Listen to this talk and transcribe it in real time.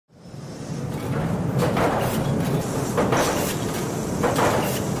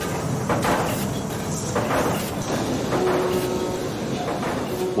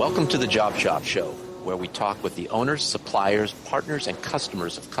Welcome to the Job Shop Show, where we talk with the owners, suppliers, partners, and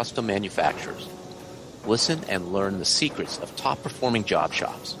customers of custom manufacturers. Listen and learn the secrets of top-performing job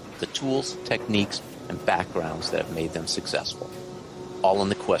shops, the tools, techniques, and backgrounds that have made them successful, all in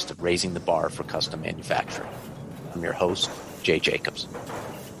the quest of raising the bar for custom manufacturing. I'm your host, Jay Jacobs.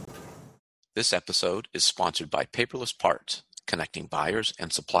 This episode is sponsored by Paperless Parts, connecting buyers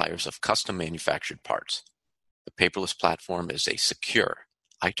and suppliers of custom manufactured parts. The Paperless platform is a secure,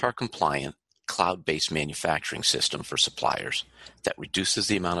 ITAR-compliant, cloud-based manufacturing system for suppliers that reduces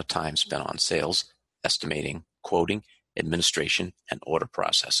the amount of time spent on sales, estimating, quoting, administration, and order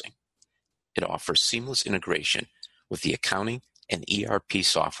processing. It offers seamless integration with the accounting and ERP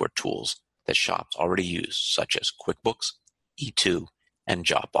software tools that shops already use, such as QuickBooks, E2, and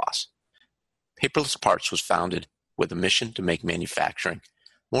JobBoss. Paperless Parts was founded with a mission to make manufacturing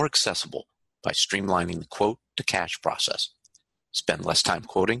more accessible by streamlining the quote-to-cash process. Spend less time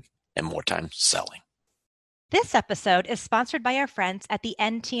quoting and more time selling. This episode is sponsored by our friends at the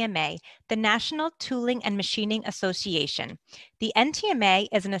NTMA, the National Tooling and Machining Association. The NTMA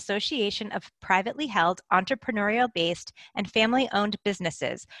is an association of privately held, entrepreneurial-based, and family-owned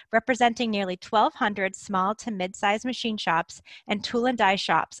businesses, representing nearly 1,200 small to mid-sized machine shops and tool and die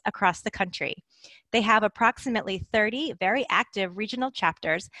shops across the country. They have approximately 30 very active regional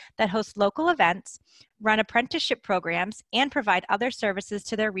chapters that host local events, run apprenticeship programs, and provide other services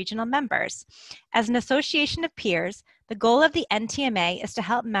to their regional members. As an association of peers, the goal of the NTMA is to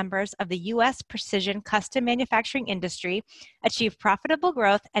help members of the U.S. precision custom manufacturing industry achieve profitable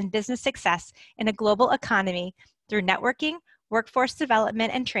growth and business success in a global economy through networking, workforce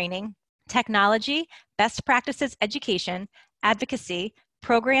development and training, technology, best practices education, advocacy,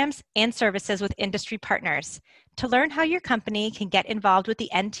 programs, and services with industry partners. To learn how your company can get involved with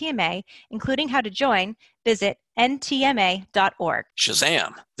the NTMA, including how to join, visit ntma.org.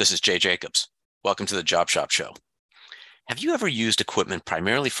 Shazam! This is Jay Jacobs. Welcome to the Job Shop Show. Have you ever used equipment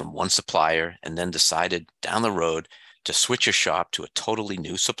primarily from one supplier and then decided down the road to switch your shop to a totally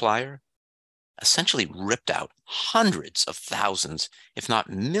new supplier? Essentially ripped out hundreds of thousands, if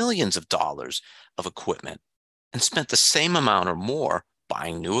not millions of dollars of equipment and spent the same amount or more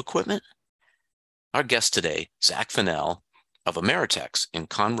buying new equipment? Our guest today, Zack Fennell of Ameritex in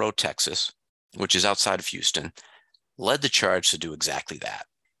Conroe, Texas, which is outside of Houston, led the charge to do exactly that.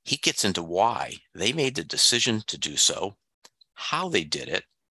 He gets into why they made the decision to do so, how they did it,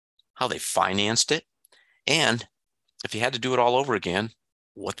 how they financed it, and if you had to do it all over again,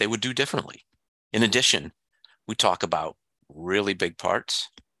 what they would do differently. In addition, we talk about really big parts,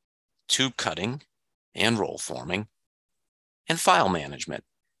 tube cutting and roll forming, and file management,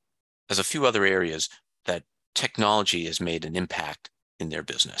 as a few other areas that technology has made an impact in their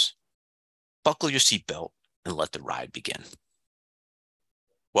business. Buckle your seatbelt and let the ride begin.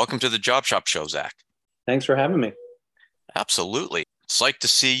 Welcome to the Job Shop Show, Zack. Thanks for having me. Absolutely. Psyched to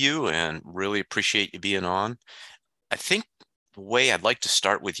see you and really appreciate you being on. I think the way I'd like to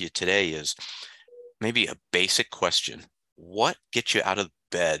start with you today is maybe a basic question. What gets you out of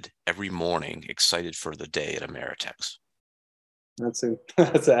bed every morning excited for the day at Ameritex? That's an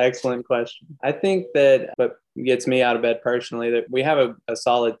excellent question. I think that what gets me out of bed personally, that we have a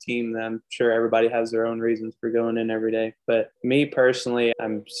solid team that I'm sure everybody has their own reasons for going in every day. But me personally,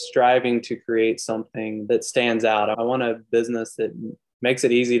 I'm striving to create something that stands out. I want a business that makes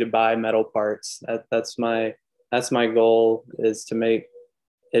it easy to buy metal parts. That's my goal, is to make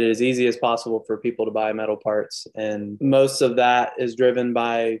it as easy as possible for people to buy metal parts. And most of that is driven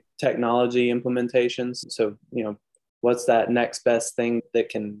by technology implementations. So, what's that next best thing that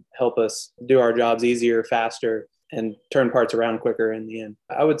can help us do our jobs easier, faster, and turn parts around quicker in the end?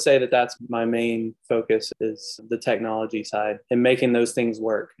 I would say that that's my main focus, is the technology side and making those things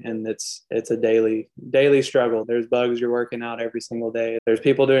work. And it's a daily struggle. There's bugs you're working out every single day. There's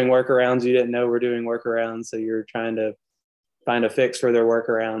people doing workarounds you didn't know were doing workarounds. So you're trying to find a fix for their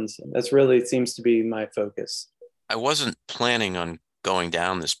workarounds. That's really seems to be my focus. I wasn't planning on going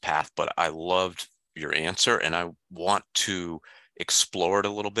down this path, but I loved your answer and I want to explore it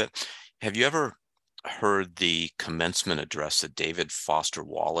a little bit. Have you ever heard the commencement address that David Foster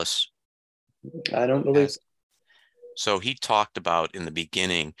Wallace? I don't believe so. So he talked about, in the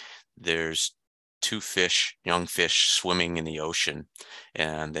beginning, there's two young fish swimming in the ocean,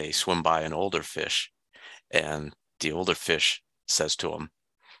 and they swim by an older fish, and the older fish says to him,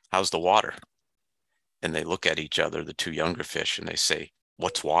 "How's the water?" And they look at each other, the two younger fish, and they say,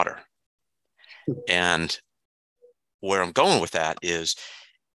 "What's water?" And where I'm going with that is,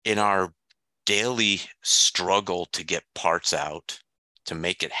 in our daily struggle to get parts out, to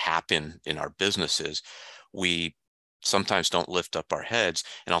make it happen in our businesses, we sometimes don't lift up our heads.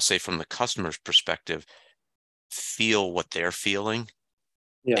 And I'll say from the customer's perspective, feel what they're feeling.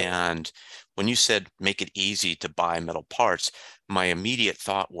 Yeah. And when you said make it easy to buy metal parts, my immediate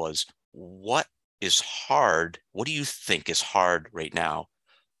thought was, what is hard? What do you think is hard right now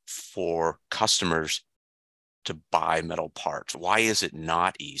for customers to buy metal parts? Why is it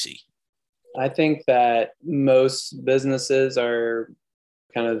not easy? I think that most businesses are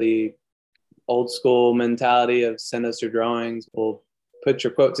kind of the old school mentality of send us your drawings. We'll put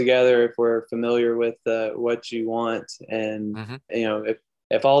your quote together if we're familiar with what you want. And,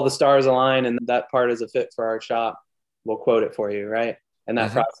 if all the stars align and that part is a fit for our shop, we'll quote it for you. Right. And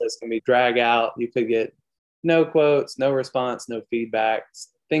that process can be drag out. You could get no quotes, no response, no feedback.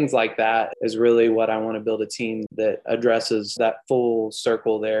 Things like that is really what I want to build a team that addresses that full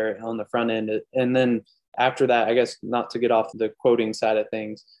circle there on the front end. And then after that, I guess not to get off the quoting side of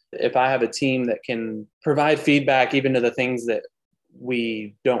things, if I have a team that can provide feedback even to the things that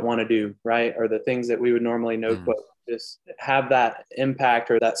we don't want to do, right? Or the things that we would normally no quote, just have that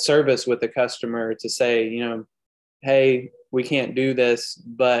impact or that service with the customer to say, hey, we can't do this,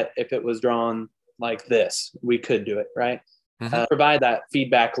 but if it was drawn like this, we could do it, right? Provide that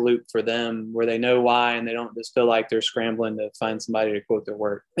feedback loop for them where they know why and they don't just feel like they're scrambling to find somebody to quote their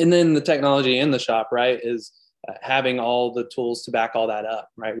work. And then the technology in the shop, right, is having all the tools to back all that up,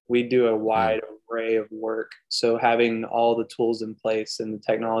 right? We do a wide array of work. So having all the tools in place and the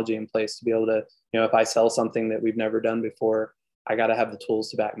technology in place to be able to, if I sell something that we've never done before, I got to have the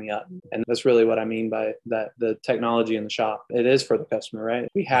tools to back me up. And that's really what I mean by that. The technology in the shop, it is for the customer, right?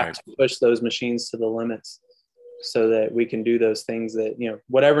 We have to push those machines to the limits so that we can do those things that,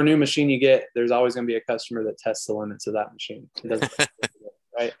 whatever new machine you get, there's always going to be a customer that tests the limits of that machine. It doesn't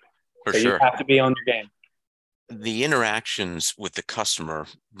right? For so sure. You have to be on your game. The interactions with the customer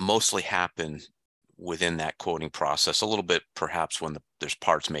mostly happen within that quoting process, a little bit perhaps when there's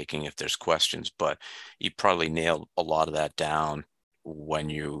parts making, if there's questions, but you probably nailed a lot of that down when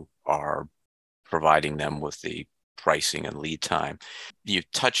you are providing them with the pricing and lead time. You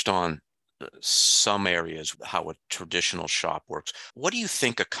touched on some areas, how a traditional shop works. What do you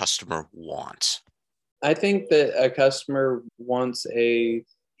think a customer wants? I think that a customer wants a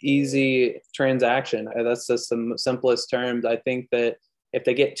easy transaction. That's just the simplest terms. I think that if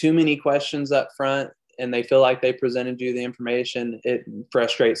they get too many questions up front and they feel like they presented you the information, it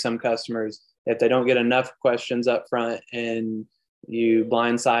frustrates some customers. If they don't get enough questions up front and you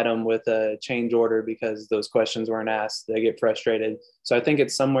blindside them with a change order because those questions weren't asked, they get frustrated. So I think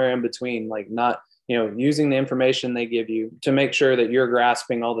it's somewhere in between, like not, using the information they give you to make sure that you're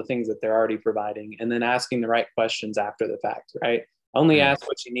grasping all the things that they're already providing and then asking the right questions after the fact, right? Only ask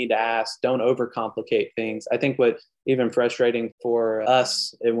what you need to ask. Don't overcomplicate things. I think what even frustrating for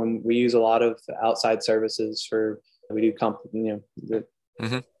us when we use a lot of outside services we do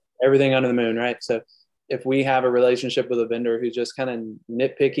everything under the moon, right? So if we have a relationship with a vendor who's just kind of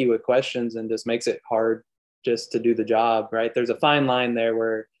nitpicky with questions and just makes it hard just to do the job, right? There's a fine line there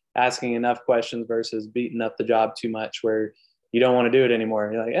where asking enough questions versus beating up the job too much where you don't want to do it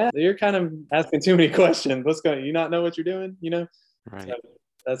anymore. You're like, you're kind of asking too many questions. You not know what you're doing, Right.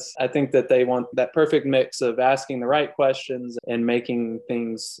 So I think that they want that perfect mix of asking the right questions and making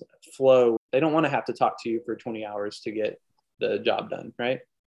things flow. They don't want to have to talk to you for 20 hours to get the job done, right?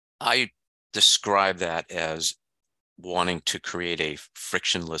 I describe that as wanting to create a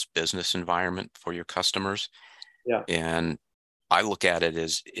frictionless business environment for your customers. Yeah. And I look at it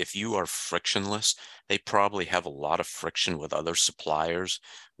as if you are frictionless, they probably have a lot of friction with other suppliers,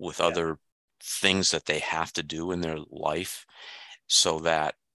 with other things that they have to do in their life, so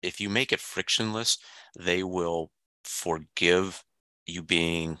that if you make it frictionless, they will forgive you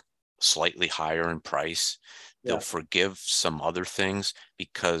being slightly higher in price. They'll forgive some other things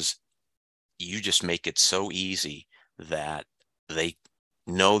because you just make it so easy that they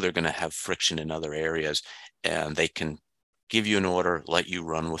know they're going to have friction in other areas, and they can give you an order, let you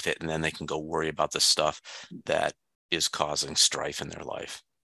run with it, and then they can go worry about the stuff that is causing strife in their life.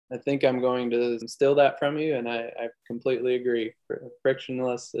 I think I'm going to steal that from you, and I completely agree.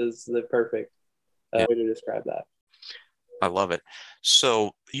 Frictionless is the perfect way to describe that. I love it.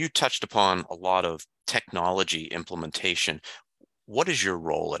 So you touched upon a lot of technology implementation. What is your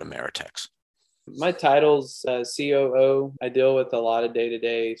role at Ameritex? My title's COO. I deal with a lot of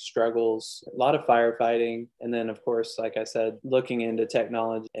day-to-day struggles, a lot of firefighting, and then, of course, like I said, looking into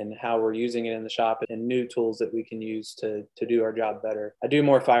technology and how we're using it in the shop and new tools that we can use to do our job better. I do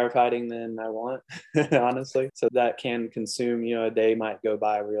more firefighting than I want, honestly. So that can consume, a day might go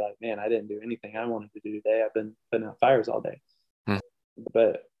by where you're like, man, I didn't do anything I wanted to do today. I've been putting out fires all day.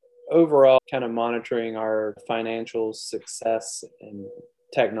 But overall, kind of monitoring our financial success and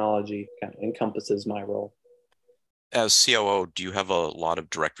technology kind of encompasses my role. As COO, do you have a lot of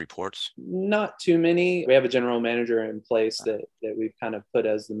direct reports? Not too many. We have a general manager in place that we've kind of put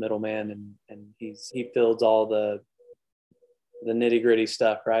as the middleman, and he fields all the nitty gritty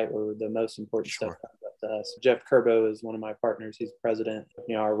stuff, right? Or the most important stuff comes up to us. Jeff Kerbo is one of my partners. He's president.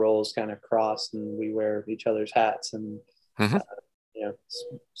 Our roles kind of cross, and we wear each other's hats, and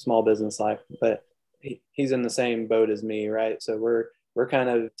small business life. But he's in the same boat as me, right? So we're kind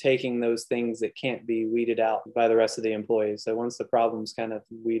of taking those things that can't be weeded out by the rest of the employees. So once the problems kind of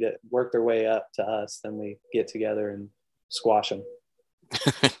work their way up to us, then we get together and squash them.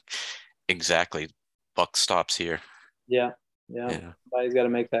 Exactly. Buck stops here. Yeah. Somebody's got to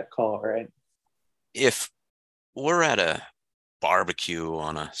make that call, right? If we're at a barbecue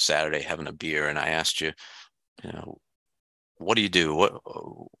on a Saturday having a beer and I asked you, what do you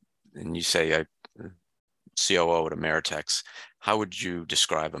do? And you say, I COO at Ameritex. How would you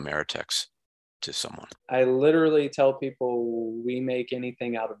describe Ameritex to someone? I literally tell people we make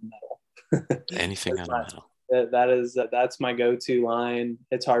anything out of metal. Anything out of metal. That's my go-to line.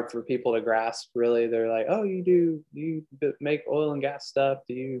 It's hard for people to grasp, really. They're like, oh, you make oil and gas stuff?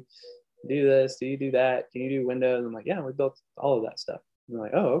 Do you do this? Do you do that? Can you do windows? I'm like, yeah, we built all of that stuff. And they're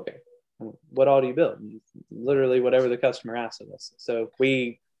like, oh, okay. What all do you build? And literally whatever the customer asks of us. So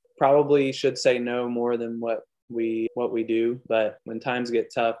we probably should say no more than what we do, but when times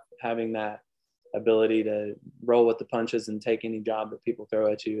get tough, having that ability to roll with the punches and take any job that people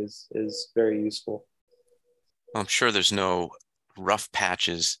throw at you is very useful. I'm sure there's no rough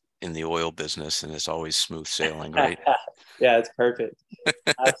patches in the oil business, and it's always smooth sailing, right? Yeah, it's perfect.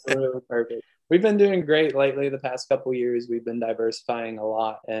 Absolutely perfect. We've been doing great lately. The past couple of years, we've been diversifying a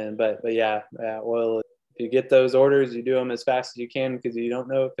lot, but yeah, oil. If you get those orders, you do them as fast as you can because you don't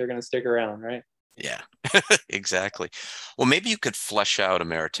know if they're going to stick around, right? Yeah, exactly. Well, maybe you could flesh out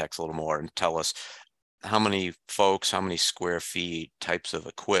Ameritex a little more and tell us how many folks, how many square feet, types of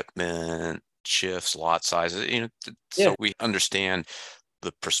equipment, shifts, lot sizes, so we understand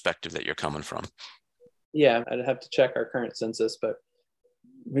the perspective that you're coming from. Yeah, I'd have to check our current census, but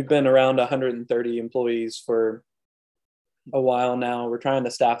we've been around 130 employees for a while now. We're trying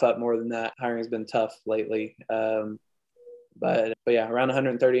to staff up more than that. Hiring's been tough lately. But yeah, around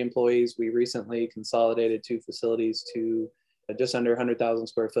 130 employees. We recently consolidated 2 facilities to just under 100,000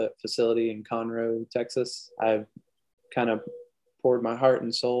 square foot facility in Conroe, Texas. I've kind of poured my heart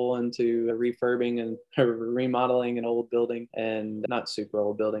and soul into refurbing and remodeling an old building, and not super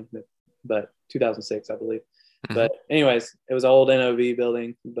old building, but 2006, I believe. Mm-hmm. But anyways, it was an old NOV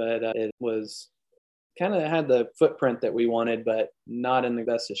building, but it was kind of had the footprint that we wanted, but not in the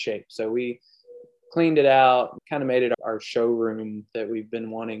best of shape. So we cleaned it out, kind of made it our showroom that we've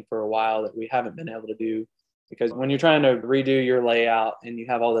been wanting for a while that we haven't been able to do. Because when you're trying to redo your layout and you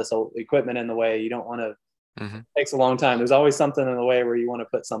have all this old equipment in the way, you don't want to, it takes a long time. There's always something in the way where you want to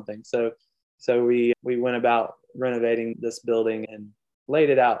put something. So we went about renovating this building and laid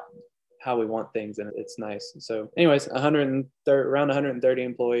it out how we want things, and it's nice. So anyways, around 130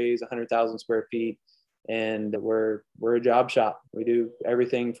 employees, 100,000 square feet. And we're a job shop. We do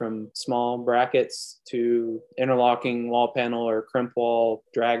everything from small brackets to interlocking wall panel or crimp wall,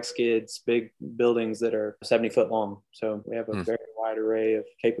 drag skids, big buildings that are 70 foot long. So we have a very wide array of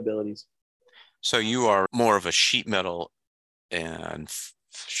capabilities. So you are more of a sheet metal and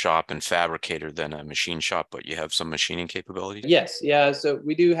shop and fabricator than a machine shop, but you have some machining capabilities? Yes. Yeah. So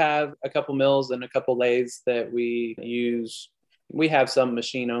we do have a couple mills and a couple lathes that we use. We have some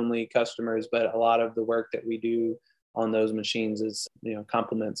machine only customers, but a lot of the work that we do on those machines is,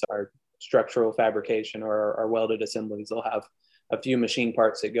 complements our structural fabrication or our welded assemblies. They'll have a few machine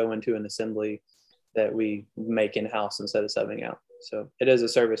parts that go into an assembly that we make in-house instead of subbing out. So it is a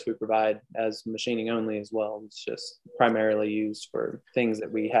service we provide as machining only as well. It's just primarily used for things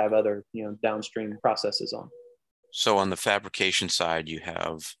that we have other, downstream processes on. So on the fabrication side, you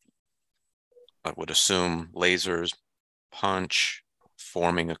have, I would assume, lasers, punch,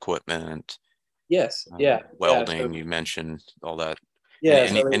 forming equipment. Yes. Yeah. Welding, you mentioned all that. Yeah.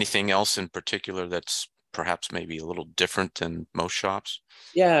 Anything else in particular that's perhaps maybe a little different than most shops?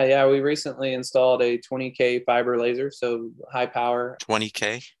 Yeah. We recently installed a 20K fiber laser, so high power.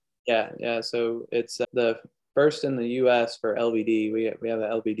 20K? Yeah. So it's the first in the U.S. for LVD. We have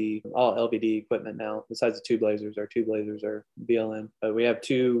all LVD equipment now. Besides the tube lasers, our tube lasers are BLM. But we have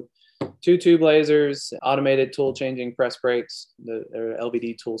two tube lasers, automated tool changing press brakes, they're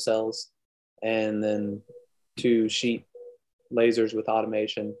LVD tool cells, and then 2 sheet lasers with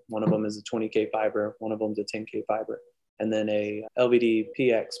automation. One of them is a 20K fiber, one of them is a 10K fiber. and then a LVD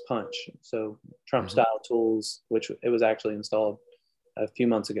PX punch. So Trump style tools, which it was actually installed a few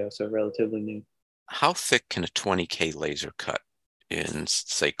months ago, so relatively new. How thick can a 20K laser cut in,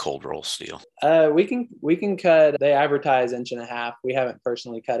 say, cold roll steel? We can cut. They advertise 1.5 inches. We haven't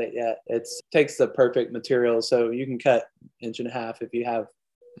personally cut it yet. It takes the perfect material, so you can cut 1.5 inches if you have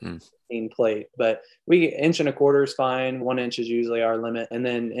clean plate. But 1.25 inches is fine. 1 inch is usually our limit, and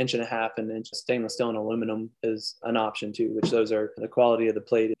then 1.5 inches and inch stainless steel and aluminum is an option too. Which those are the quality of the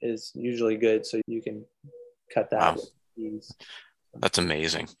plate is usually good, so you can cut that with ease. That's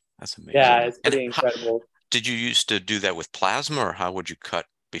amazing. That's amazing. Yeah, it's pretty incredible. Did you used to do that with plasma, or how would you cut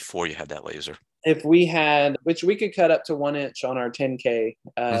before you had that laser? If we had, which we could cut up to 1 inch on our 10K,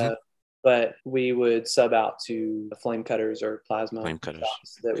 but we would sub out to flame cutters or plasma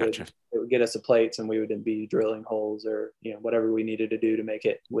shops that would get us the plates, and we would be drilling holes or whatever we needed to do to make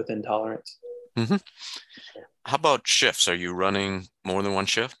it within tolerance. How about shifts? Are you running more than one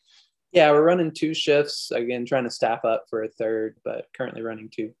shift? Yeah, we're running 2 shifts. Again, trying to staff up for a third, but currently running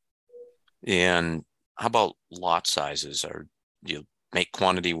 2. And how about lot sizes? Do you make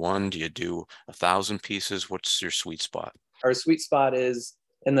quantity 1? Do you do 1,000 pieces? What's your sweet spot? Our sweet spot is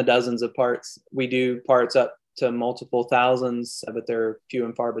in the dozens of parts. We do parts up to multiple thousands, but they're few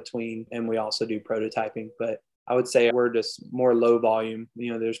and far between. And we also do prototyping. But I would say we're just more low volume.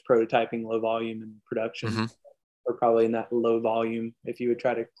 There's prototyping, low volume, and production. We're probably in that low volume if you would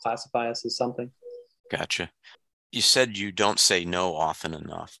try to classify us as something. Gotcha. You said you don't say no often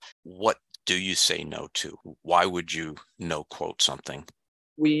enough. What do you say no to? Why would you no quote something?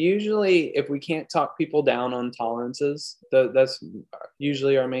 We usually, if we can't talk people down on tolerances, that's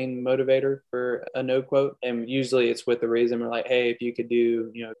usually our main motivator for a no quote. And usually it's with the reason we're like, hey, if you could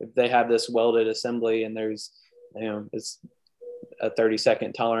do, if they have this welded assembly and there's, it's a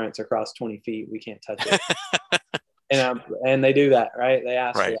 30-second tolerance across 20 feet, we can't touch it. And they do that, right? They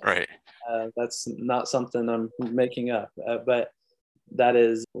ask for that. Right. That's not something I'm making up, but that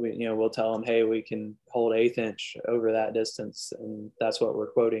is, we'll tell them, hey, we can hold 1/8 inch over that distance, and that's what we're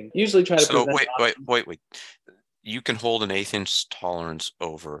quoting. Usually try to. So wait. You can hold an 1/8 inch tolerance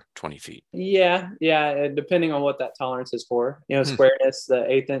over 20 feet. Yeah, depending on what that tolerance is for. Squareness, the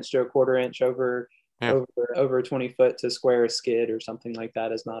 1/8 inch to a 1/4 inch over 20 foot to square a skid or something like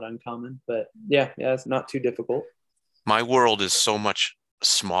that is not uncommon. But yeah, it's not too difficult. My world is so much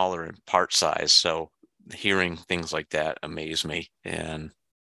smaller in part size, so hearing things like that amaze me. And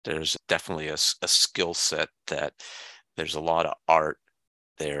there's definitely a skill set that there's a lot of art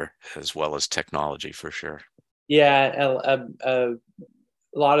there as well as technology for sure. Yeah, a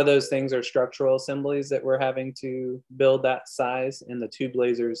lot of those things are structural assemblies that we're having to build that size, and the tube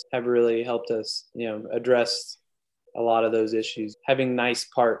lasers have really helped us, address a lot of those issues. Having nice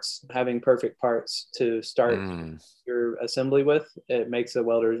parts, having perfect parts to start your assembly with, it makes a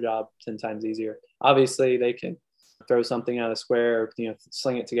welder's job 10 times easier. Obviously, they can throw something out of square,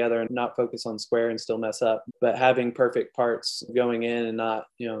 sling it together and not focus on square and still mess up. But having perfect parts going in and not,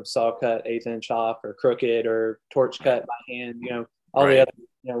 saw cut 1/8 inch off or crooked or torch cut by hand, all the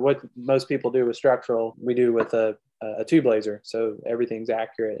other, what most people do with structural, we do with a tube laser. So everything's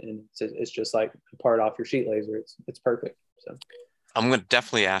accurate, and it's just like a part off your sheet laser. It's perfect. So I'm going to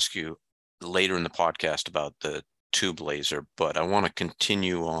definitely ask you later in the podcast about the tube laser, but I want to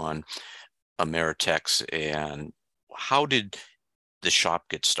continue on Ameritex. And how did the shop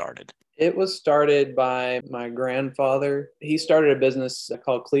get started? It was started by my grandfather. He started a business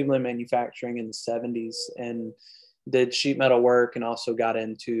called Cleveland Manufacturing in the 70s and did sheet metal work, and also got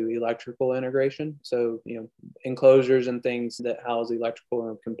into electrical integration. So, enclosures and things that house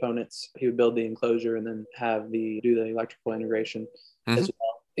electrical components. He would build the enclosure and then do the electrical integration as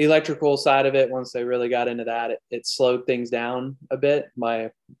well. Electrical side of it, once they really got into that, it slowed things down a bit.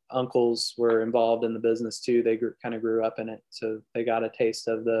 My uncles were involved in the business too. They kind of grew up in it. So they got a taste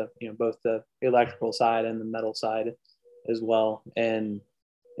of both the electrical side and the metal side as well. And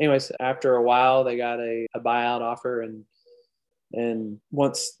anyways, after a while, they got a buyout offer, and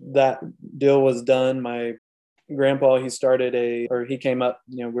once that deal was done, my grandpa, he came up,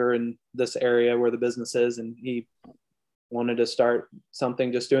 we're in this area where the business is, and he wanted to start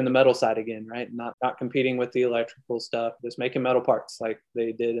something just doing the metal side again, right? Not competing with the electrical stuff, just making metal parts like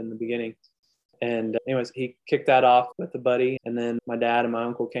they did in the beginning. And anyways, he kicked that off with a buddy, and then my dad and my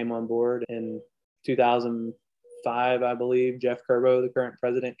uncle came on board in 2005, I believe. Jeff Kerbo, the current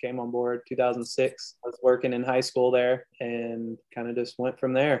president, came on board 2006. I was working in high school there and kind of just went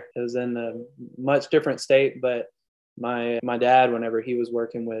from there. It was in a much different state, but my dad, whenever he was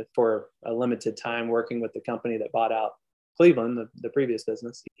working for a limited time, working with the company that bought out Cleveland, the previous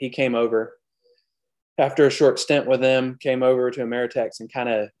business, he came over after a short stint with them, came over to Ameritex and kind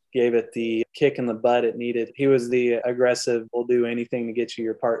of gave it the kick in the butt it needed. He was the aggressive, will do anything to get you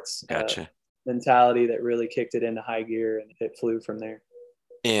your parts Gotcha. mentality that really kicked it into high gear, and it flew from there.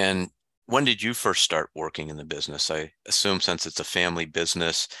 And when did you first start working in the business? I assume since it's a family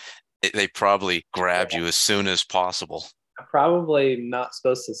business, they probably grabbed you as soon as possible. I'm probably not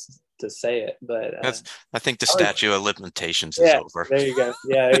supposed to say it, but I think the statute of limitations is yeah, over. there you go.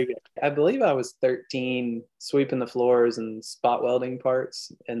 Yeah, there you go. I believe I was 13, sweeping the floors and spot welding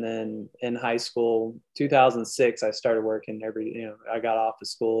parts. And then in high school, 2006, I started working I got off of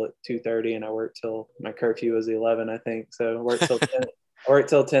school at 2:30 and I worked till my curfew was 11, I think. So I worked till 10, I worked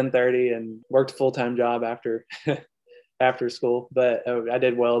till 10:30 and worked a full-time job after after school. But I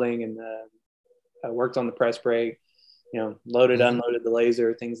did welding, and I worked on the press brake, loaded, unloaded the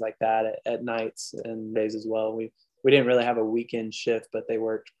laser, things like that at nights and days as well. We didn't really have a weekend shift, but they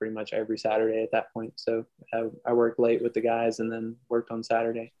worked pretty much every Saturday at that point. So I worked late with the guys and then worked on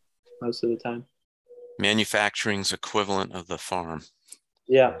Saturday most of the time. Manufacturing's equivalent of the farm.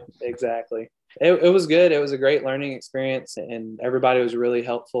 Yeah, exactly. It was good. It was a great learning experience, and everybody was really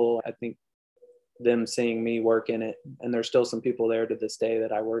helpful. I think them seeing me work in it, and there's still some people there to this day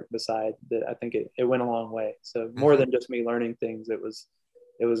that I work beside, that I think it went a long way. So more than just me learning things, it was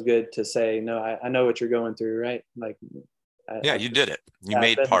good to say, no, I know what you're going through, right? Like, you did it. You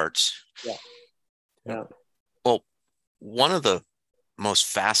made parts. Yeah. Well, one of the most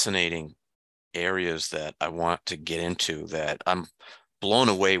fascinating areas that I want to get into, that I'm blown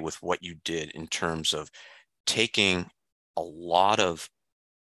away with what you did in terms of taking a lot of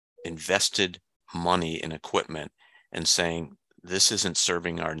invested money in equipment and saying, this isn't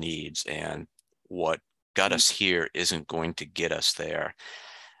serving our needs, and what got us here isn't going to get us there.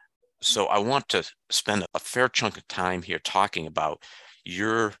 So I want to spend a fair chunk of time here talking about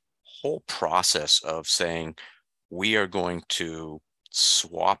your whole process of saying, we are going to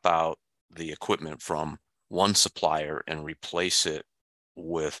swap out the equipment from one supplier and replace it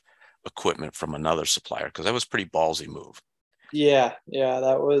with equipment from another supplier, because that was a pretty ballsy move. Yeah,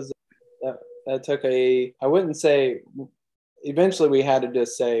 that took I wouldn't say, eventually we had to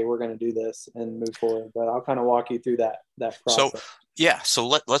just say, we're going to do this and move forward, but I'll kind of walk you through that process.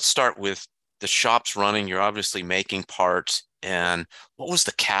 So let's start with the shop's running. You're obviously making parts. And what was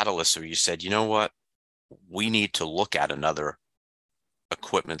the catalyst where you said, you know what, we need to look at another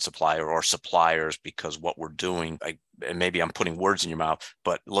equipment supplier or suppliers, because what we're doing, and maybe I'm putting words in your mouth,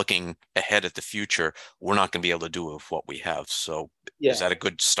 but looking ahead at the future, we're not going to be able to do with what we have. So is that a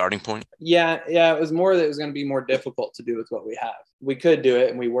good starting point? Yeah. It was more that it was going to be more difficult to do with what we have. We could do it,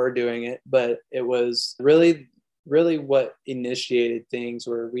 and we were doing it, but it was really what initiated things,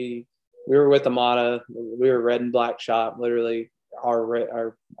 where we were with Amada. We were red and black shop. Literally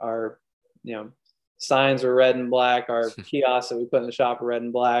our signs were red and black. Our kiosks that we put in the shop were red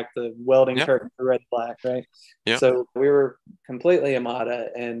and black. The welding curtains were red and black, right? Yep. So we were completely Amada,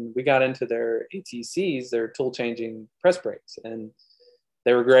 and we got into their ATCs, their tool changing press brakes, and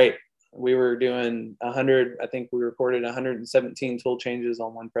they were great. We were doing 100, I think we recorded 117 tool changes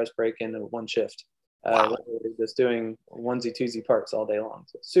on one press brake in one shift. Wow. Just doing onesie twosie parts all day long.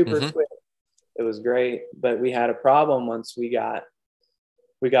 So super quick. It was great, but we had a problem once we got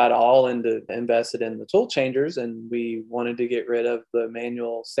all invested in the tool changers, and we wanted to get rid of the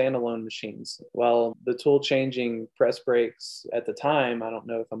manual standalone machines. Well, the tool changing press brakes at the time, I don't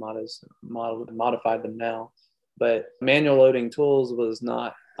know if Amada's modified them now, but manual loading tools was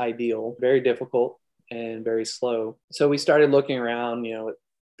not ideal, very difficult and very slow. So we started looking around, at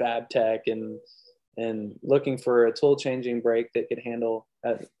Fabtech and looking for a tool changing brake that could handle.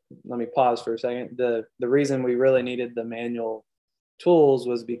 Let me pause for a second. The reason we really needed the manual tools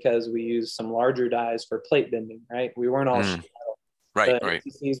was because we used some larger dies for plate bending, right? We weren't all sheet metal. Right.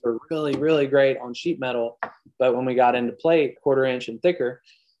 ATCs were really, really great on sheet metal, but when we got into plate, 1/4 inch and thicker,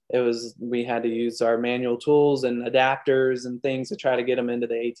 we had to use our manual tools and adapters and things to try to get them into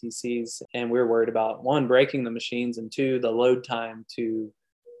the ATCs. And we were worried about, one, breaking the machines, and two, the load time to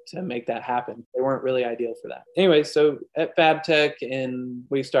make that happen. They weren't really ideal for that. Anyway, so at Fabtech, and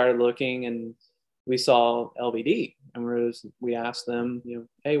we started looking, and we saw LVD, and we asked them,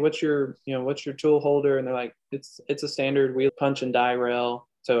 hey, what's your tool holder? And they're like, it's a standard wheel punch and die rail.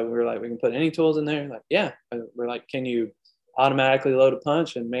 So we were like, we can put any tools in there? Like, yeah. And we're like, can you automatically load a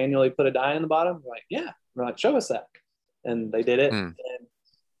punch and manually put a die in the bottom? We're like, yeah. We're like, show us that. And they did it. And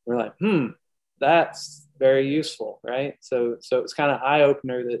we're like, that's very useful, right? So it's kind of eye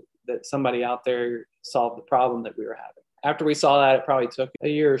opener that somebody out there solved the problem that we were having. After we saw that, it probably took a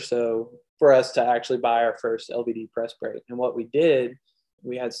year or so for us to actually buy our first LVD press brake. And what we did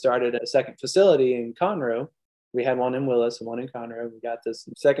we had started a second facility in Conroe. We had one in Willis and one in Conroe. We got this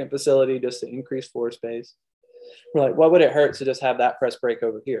second facility just to increase floor space. We're like, what would it hurt to just have that press brake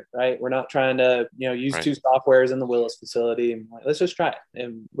over here, right? We're not trying to, use two softwares in the Willis facility. And like, let's just try it.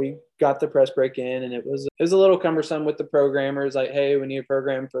 And we got the press brake in, and it was a little cumbersome with the programmers. Like, hey, we need a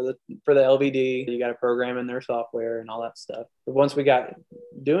program for the LVD. You got to program in their software and all that stuff. But once we got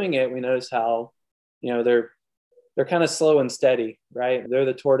doing it, we noticed how, they're kind of slow and steady, right? They're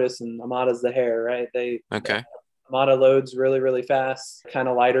the tortoise and Amada's the hare, right? Amada loads really, really fast, kind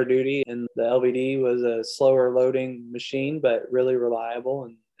of lighter duty. And the LVD was a slower loading machine, but really reliable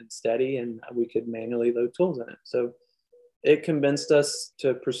and steady. And we could manually load tools in it. So it convinced us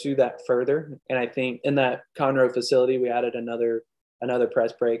to pursue that further. And I think in that Conroe facility, we added another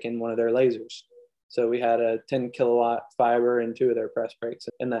press brake in one of their lasers. So we had a 10 kilowatt fiber in two of their press brakes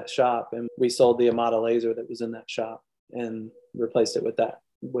in that shop. And we sold the Amada laser that was in that shop and replaced it with the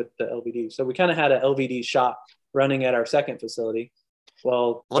LVD. So we kind of had an LVD shop running at our second facility.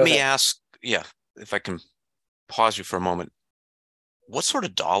 Well, let me ask, if I can pause you for a moment. What sort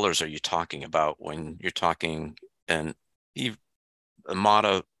of dollars are you talking about when you're talking an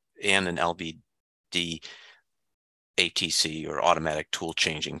Amada and an LVD ATC or automatic tool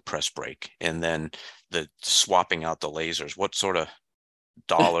changing press brake, and then the swapping out the lasers? What sort of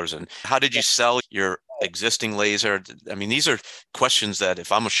dollars, and how did you sell your existing laser? I mean, these are questions that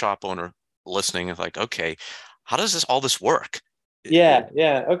if I'm a shop owner listening, it's like, okay, how does all this work? Yeah.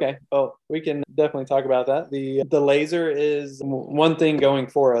 Okay. Well, we can definitely talk about that. The laser is one thing going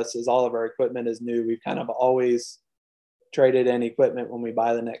for us is all of our equipment is new. We've kind of always traded in equipment when we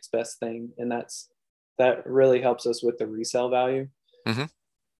buy the next best thing. And that really helps us with the resale value. Mm-hmm.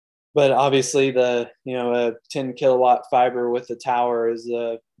 But obviously a 10 kilowatt fiber with the tower is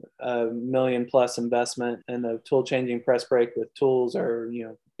a $1 million+ investment, and the tool changing press brake with tools are,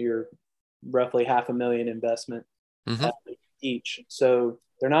 your roughly $500,000 investment each. So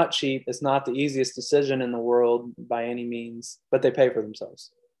they're not cheap. It's not the easiest decision in the world by any means, but they pay for themselves.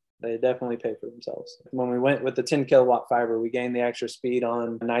 They definitely pay for themselves. When we went with the 10 kilowatt fiber, we gained the extra speed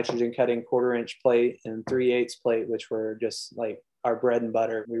on a nitrogen cutting 1/4 inch plate and 3/8 plate, which were just like our bread and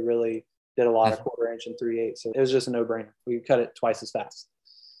butter. We really did a lot of 1/4 inch and 3/8. So it was just a no-brainer. We cut it twice as fast.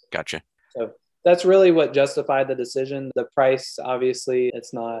 Gotcha. So that's really what justified the decision. The price, obviously,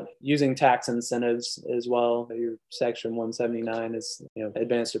 it's not using tax incentives as well. Your Section 179 is,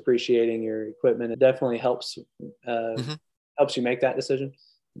 advanced depreciating your equipment. It definitely helps you make that decision.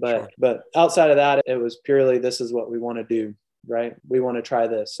 But outside of that, it was purely, this is what we want to do, right? We want to try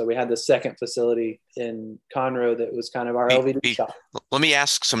this. So we had the second facility in Conroe that was kind of our LVD shop. Let me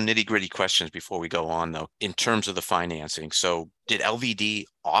ask some nitty gritty questions before we go on, though, in terms of the financing. So did LVD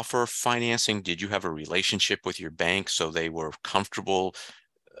offer financing? Did you have a relationship with your bank so they were comfortable?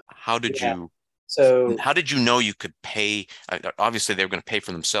 How did you know you could pay? Obviously, they were going to pay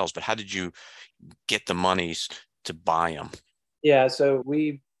for themselves, but how did you get the monies to buy them? Yeah, so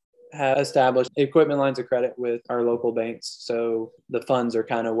we have established equipment lines of credit with our local banks. So the funds are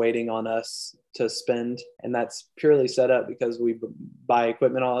kind of waiting on us to spend. And that's purely set up because we buy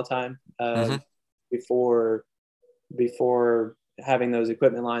equipment all the time. Before having those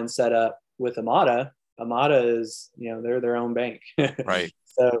equipment lines set up with Amada is, they're their own bank. Right.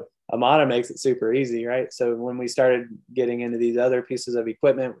 So Amada makes it super easy, right? So when we started getting into these other pieces of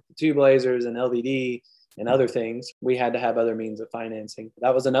equipment with the tube lasers and LVD and other things, we had to have other means of financing.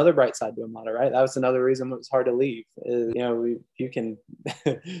 That was another bright side to Amada, right? That was another reason it was hard to leave. You can,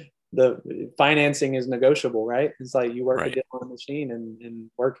 the financing is negotiable, right? It's like you work a deal on a machine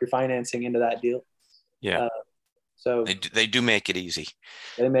and work your financing into that deal. Yeah. So they do make it easy.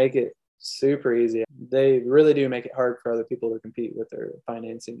 They make it super easy. They really do make it hard for other people to compete with their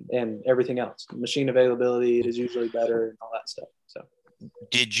financing and everything else. Machine availability is usually better and all that stuff.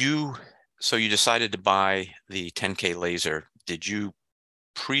 So you decided to buy the 10K laser. Did you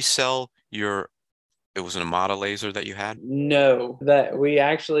pre-sell it was an Amada laser that you had? No, that we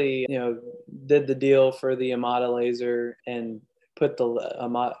actually, did the deal for the Amada laser and did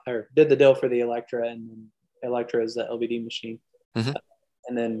the deal for the Electra, and Electra is the LVD machine.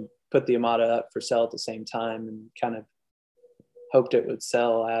 And then put the Amada up for sale at the same time and kind of hoped it would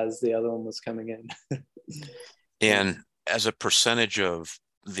sell as the other one was coming in. And as a percentage of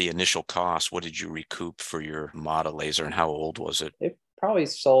the initial cost, what did you recoup for your Amada laser, and how old was it? It probably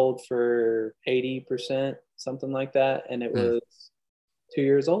sold for 80%, something like that. And it was 2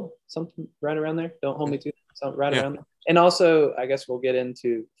 years old, something right around there. Don't hold me to something right around there. And also, I guess we'll get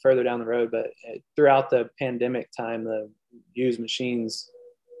into further down the road, but throughout the pandemic time, the used machines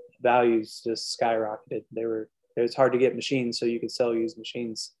values just skyrocketed. They were it was hard to get machines, so you could sell used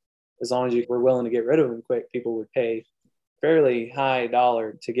machines. As long as you were willing to get rid of them quick, people would pay fairly high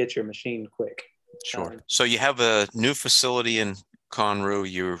dollar to get your machine quick. Sure. So you have a new facility in Conroe.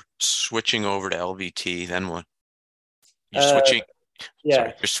 You're switching over to LVT. Then what? You're switching. Yeah.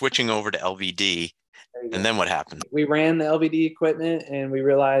 Sorry, you're switching over to LVD. And then what happened? We ran the LVD equipment and we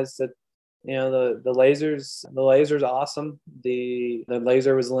realized that, the laser's awesome. The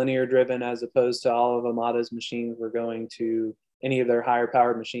laser was linear driven as opposed to all of Amada's machines were going to any of their higher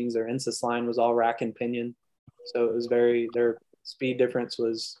powered machines. Their Insys line was all rack and pinion. So it was their speed difference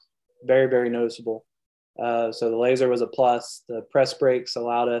was very, very noticeable. So the laser was a plus. The press brakes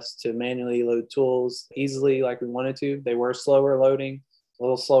allowed us to manually load tools easily like we wanted to. They were slower loading, a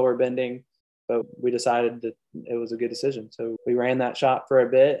little slower bending, but we decided that it was a good decision. So we ran that shop for a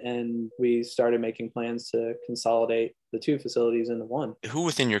bit and we started making plans to consolidate the two facilities into one. Who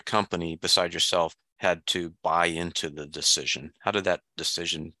within your company, besides yourself, had to buy into the decision? How did that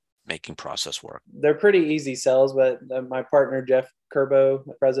decision making process work? They're pretty easy sells, but my partner, Jeff Kerbo,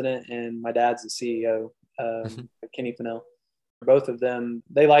 the president, and my dad's the CEO, Kenny Fennell. Both of them,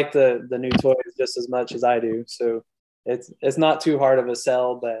 they like the new toys just as much as I do. So it's not too hard of a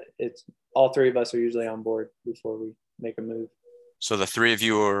sell, but it's all three of us are usually on board before we make a move. So the three of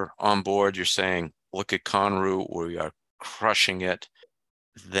you are on board. You're saying, look at Conroe, we are crushing it.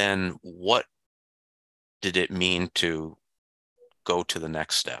 Then what did it mean to go to the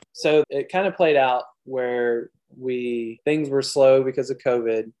next step? So it kind of played out where things were slow because of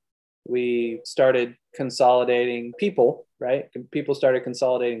COVID. We started consolidating people, right? People started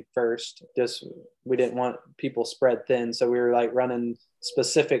consolidating first. We didn't want people spread thin. So we were like running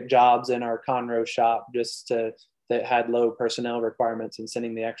specific jobs in our Conroe shop that had low personnel requirements and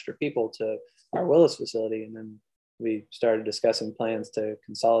sending the extra people to our Willis facility. And then we started discussing plans to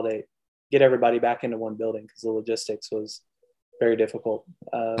consolidate, get everybody back into one building because the logistics was very difficult.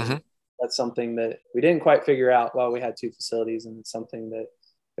 That's something that we didn't quite figure out while we had two facilities. And it's something that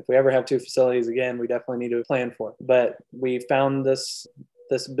if we ever have two facilities again, we definitely need to plan for. But we found this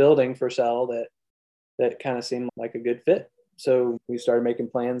building for sale that kind of seemed like a good fit. So we started making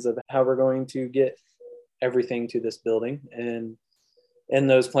plans of how we're going to get everything to this building. And in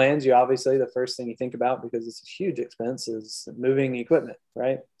those plans, you obviously, the first thing you think about, because it's a huge expense, is moving equipment,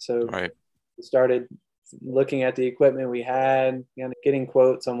 right? So we started looking at the equipment we had, getting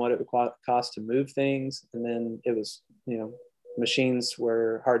quotes on what it would cost to move things. And then it was, machines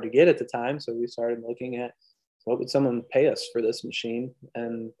were hard to get at the time. So we started looking at what would someone pay us for this machine?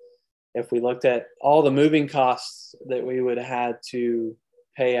 And if we looked at all the moving costs that we would have had to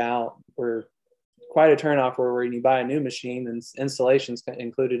pay out, were quite a turnoff where when you buy a new machine and installation's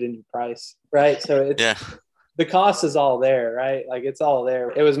included in your price, right? So the cost is all there, right? Like it's all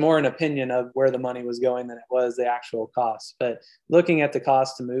there. It was more an opinion of where the money was going than it was the actual cost. But looking at the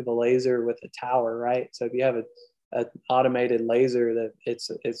cost to move a laser with a tower, right? So if you have an automated laser, that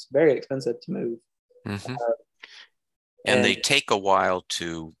it's very expensive to move. And they take a while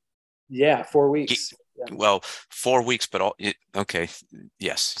to 4 weeks. Well, 4 weeks, but okay,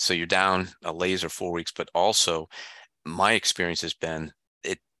 yes. So you're down a laser 4 weeks, but also my experience has been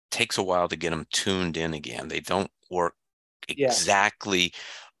it takes a while to get them tuned in again. They don't work exactly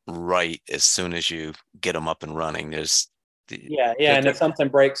right as soon as you get them up and running. And if something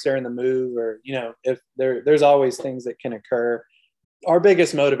breaks during the move, or if there's always things that can occur. Our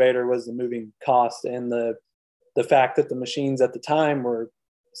biggest motivator was the moving cost and the fact that the machines at the time were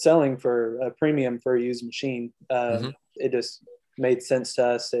selling for a premium for a used machine. It just made sense to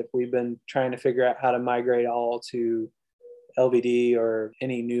us. If we've been trying to figure out how to migrate all to LVD or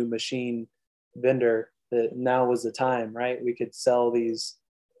any new machine vendor, that now was the time, right? We could sell these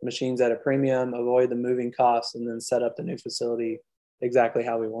machines at a premium, avoid the moving costs, and then set up the new facility exactly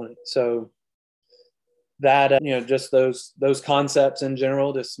how we want it. So that, just those concepts in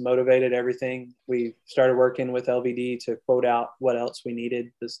general just motivated everything. We started working with LVD to quote out what else we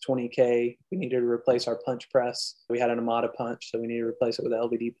needed. This $20K, we needed to replace our punch press. We had an Amada punch, so we needed to replace it with an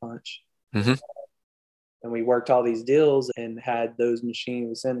LVD punch. And we worked all these deals and had those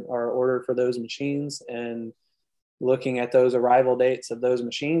machines, sent our order for those machines, and looking at those arrival dates of those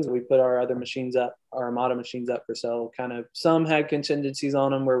machines, we put our other machines up, our Amada machines up for sale. Kind of some had contingencies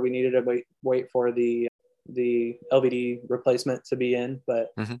on them where we needed to wait for the LVD replacement to be in,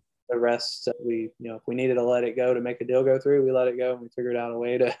 but the rest if we needed to let it go to make a deal go through, we let it go and we figured out a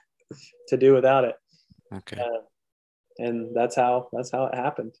way to do without it. And that's how it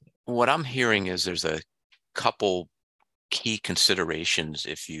happened. What I'm hearing is there's a couple key considerations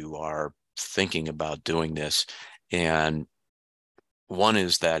if you are thinking about doing this. And one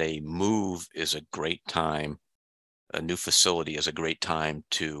is that a move is a great time a new facility is a great time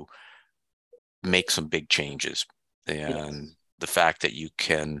to make some big changes. And Yes. the fact that you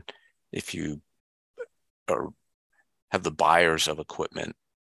can, if you are, have the buyers of equipment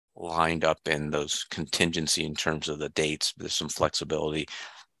lined up in those contingency in terms of the dates, there's some flexibility.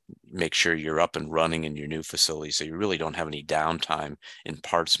 Make sure you're up and running in your new facility so you really don't have any downtime in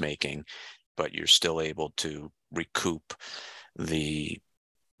parts making, but you're still able to recoup the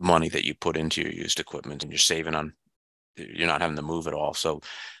money that you put into your used equipment, and you're not having to move at all. So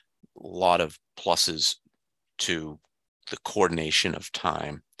a lot of pluses to the coordination of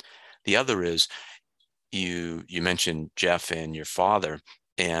time. The other is you mentioned Jeff and your father,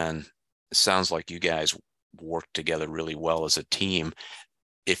 and it sounds like you guys work together really well as a team.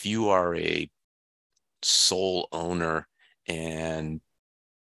 If you are a sole owner and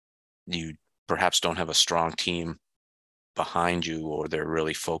you perhaps don't have a strong team behind you, or they're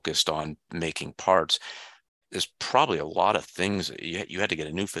really focused on making parts, there's probably a lot of things. You had to get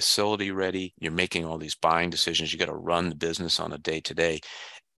a new facility ready. You're making all these buying decisions. You got to run the business on a day to day.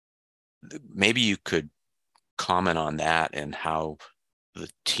 Maybe you could comment on that and how the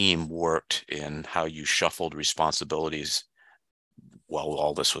team worked and how you shuffled responsibilities while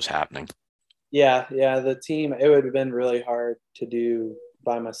all this was happening. Yeah, the team, it would have been really hard to do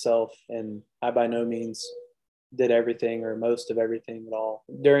by myself, and I by no means did everything or most of everything at all.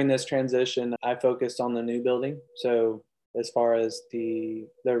 During this transition, I focused on the new building. So as far as the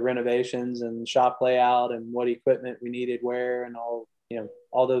renovations and shop layout and what equipment we needed where and all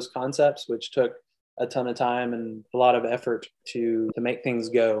those concepts, which took a ton of time and a lot of effort to make things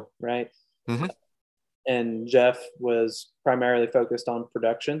go, right? Mm-hmm. And Jeff was primarily focused on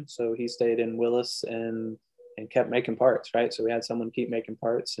production. So he stayed in Willis and kept making parts, right? So we had someone keep making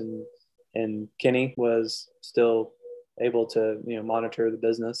parts, and Kenny was still able to, monitor the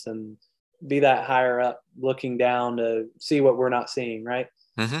business and be that higher up looking down to see what we're not seeing, right?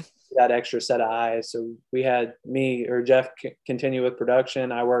 Mm-hmm. That extra set of eyes. So we had me or Jeff continue with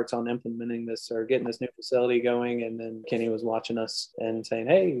production. I worked on implementing this or getting this new facility going. And then Kenny was watching us and saying,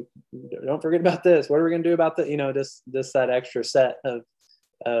 hey, don't forget about this. What are we going to do about that? Just that extra set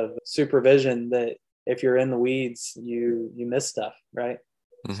of supervision that if you're in the weeds, you miss stuff, right?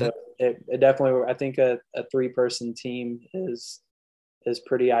 Mm-hmm. So it definitely, I think a 3-person team is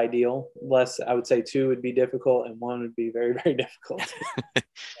pretty ideal. Less, I would say 2 would be difficult and 1 would be very, very difficult.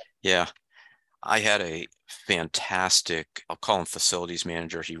 Yeah. I had a fantastic, I'll call him facilities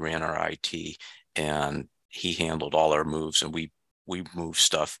manager. He ran our IT and he handled all our moves, and we moved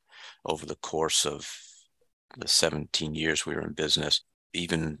stuff over the course of the 17 years we were in business.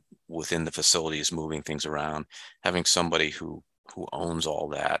 Even within the facilities, moving things around, having somebody who owns all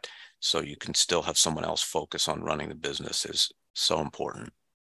that so you can still have someone else focus on running the business is so important.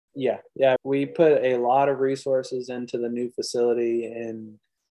 Yeah. We put a lot of resources into the new facility, and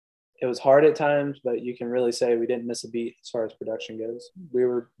it was hard at times, but you can really say we didn't miss a beat as far as production goes. We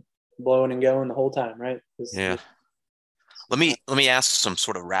were blowing and going the whole time, right? Yeah. Let me ask some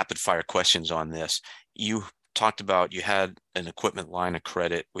sort of rapid fire questions on this. You talked about you had an equipment line of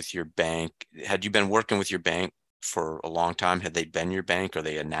credit with your bank. Had you been working with your bank for a long time? Had they been your bank? Are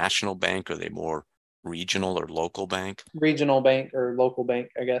they a national bank? Are they more regional or local bank? Regional bank or local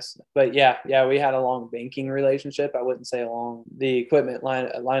bank, I guess. But yeah, we had a long banking relationship. I wouldn't say a long. The equipment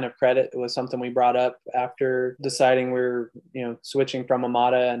line of credit was something we brought up after deciding we were, switching from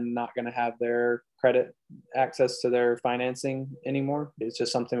Amada and not going to have their credit access to their financing anymore. It's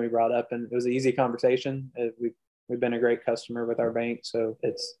just something we brought up, and it was an easy conversation. We've been a great customer with our bank, so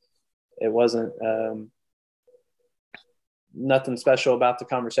it wasn't nothing special about the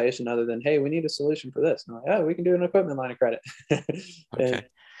conversation other than, hey, we need a solution for this. And I'm like, oh, we can do an equipment line of credit. Okay.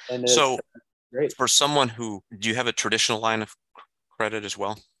 and So great. for someone do you have a traditional line of credit as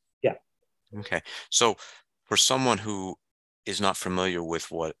well? Yeah. Okay. So for someone who is not familiar with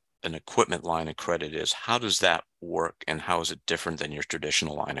what an equipment line of credit is, how does that work and how is it different than your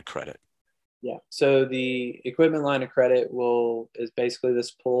traditional line of credit? Yeah. So the equipment line of credit is basically this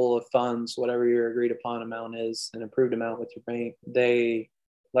pool of funds, whatever your agreed upon amount is, an approved amount with your bank. They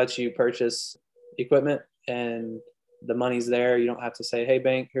let you purchase equipment and the money's there. You don't have to say, hey,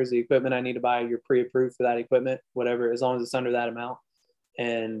 bank, here's the equipment I need to buy. You're pre-approved for that equipment, whatever, as long as it's under that amount.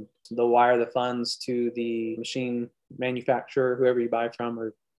 And they'll wire the funds to the machine manufacturer, whoever you buy from,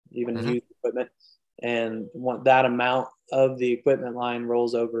 or even used equipment. And that amount of the equipment line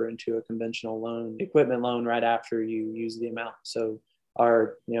rolls over into a conventional equipment loan right after you use the amount. So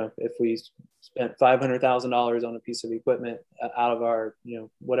if we spent $500,000 on a piece of equipment out of our,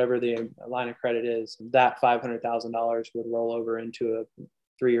 whatever the line of credit is, that $500,000 would roll over into a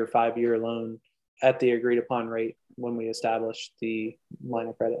 3 or 5 year loan at the agreed upon rate when we established the line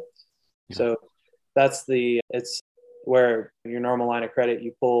of credit. Yeah. So it's where your normal line of credit,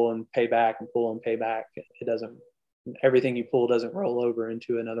 you pull and pay back and pull and pay back. Everything you pull doesn't roll over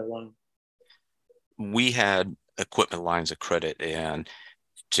into another loan. We had equipment lines of credit, and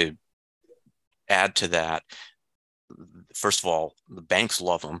to add to that, first of all, the banks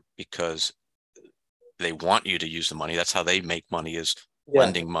love them because they want you to use the money. That's how they make money, is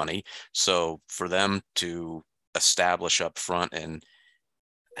lending money. So for them to establish up front and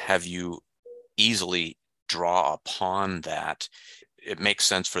have you easily draw upon that, it makes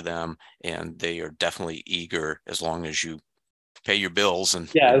sense for them, and they are definitely eager as long as you pay your bills and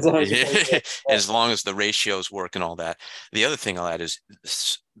as long as, as long as the ratios work and all that. The other thing I'll add is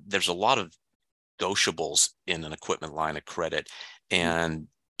there's a lot of negotiables in an equipment line of credit, and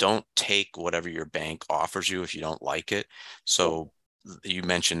don't take whatever your bank offers you if you don't like it. So you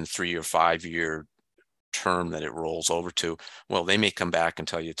mentioned 3 or 5 year term that it rolls over to. Well, they may come back and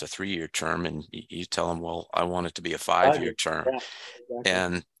tell you it's a 3-year term, and you tell them, well, I want it to be a 5-year term. Yeah, exactly.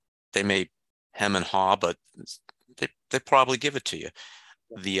 And they may hem and haw, but they probably give it to you.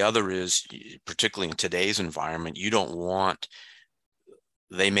 The other is, particularly in today's environment, you don't want,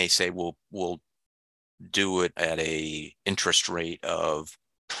 they may say, we'll do it at a interest rate of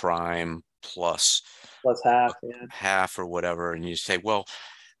prime plus half or whatever. And you say, well,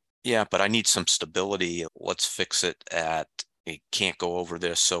 yeah, but I need some stability. Let's fix it it can't go over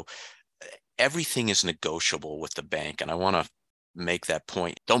this. So everything is negotiable with the bank. And I want to make that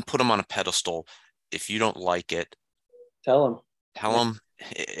point. Don't put them on a pedestal. If you don't like it, tell them.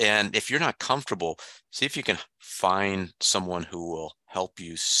 And if you're not comfortable, see if you can find someone who will help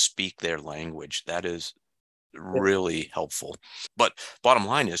you speak their language. That is really helpful. But bottom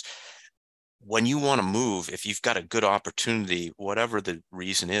line is, when you want to move, if you've got a good opportunity, whatever the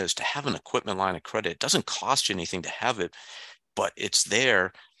reason is, to have an equipment line of credit, it doesn't cost you anything to have it, but it's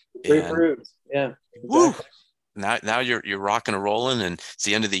there. And yeah. Woo, now you're rocking and rolling, and it's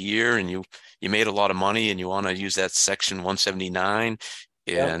the end of the year, and you made a lot of money, and you want to use that Section 179,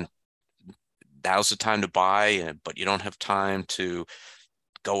 and now's the time to buy, but you don't have time to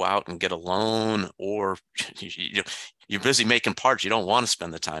go out and get a loan, or you're busy making parts. You don't want to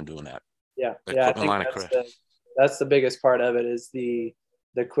spend the time doing that. I think that's the biggest part of it, is the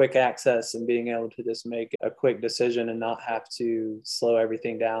quick access and being able to just make a quick decision and not have to slow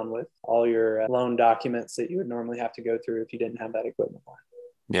everything down with all your loan documents that you would normally have to go through if you didn't have that equipment line.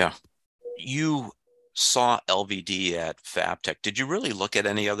 Yeah. You saw LVD at Fabtech. Did you really look at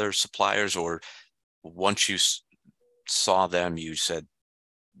any other suppliers, or once you saw them, you said,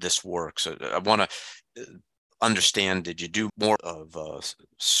 this works? I want to understand, did you do more of a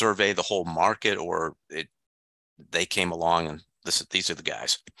survey the whole market, or they came along and these are the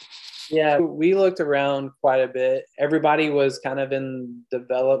guys? Yeah, we looked around quite a bit. Everybody was kind of in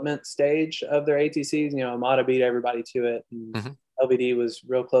development stage of their ATCs. Amada beat everybody to it, and LVD was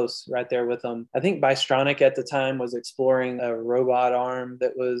real close right there with them. I think Bystronic at the time was exploring a robot arm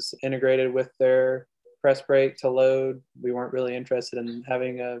that was integrated with their press brake to load. We weren't really interested in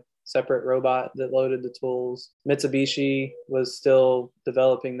having a separate robot that loaded the tools. Mitsubishi was still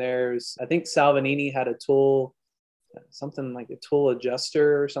developing theirs. I think Salvanini had a tool, something like a tool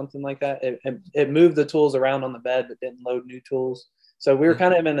adjuster or something like that. It moved the tools around on the bed but didn't load new tools. So we were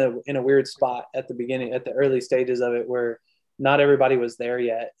kind of in a weird spot at the beginning, at the early stages of it, where not everybody was there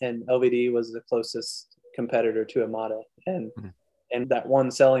yet, and LVD was the closest competitor to Amada. And that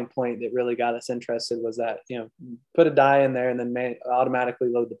one selling point that really got us interested was that, put a die in there and then automatically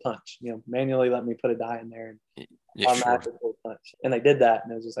load the punch. Manually let me put a die in there and automatically load the punch. And they did that,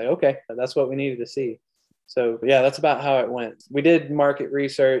 and it was just like, okay, that's what we needed to see. So yeah, that's about how it went. We did market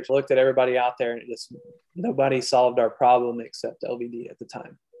research, looked at everybody out there, and nobody solved our problem except LVD at the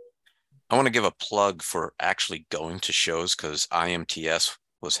time. I want to give a plug for actually going to shows, because IMTS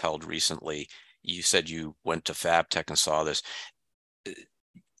was held recently. You said you went to Fabtech and saw this.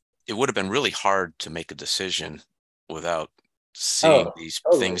 It would have been really hard to make a decision without seeing these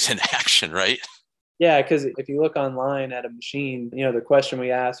things in action, right? Yeah, because if you look online at a machine, the question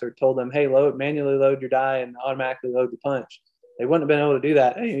we asked or told them, hey, manually load your die and automatically load the punch. They wouldn't have been able to do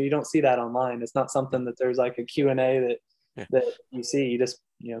that. You don't see that online. It's not something that there's like a Q&A that you see. You just,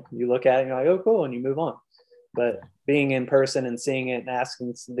 you look at it and you're like, oh, cool, and you move on. But being in person and seeing it and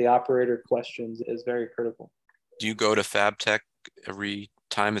asking the operator questions is very critical. Do you go to Fabtech every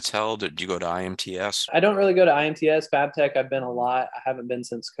time it's held, or do you go to IMTS? I don't really go to IMTS. Fabtech, I've been a lot. I haven't been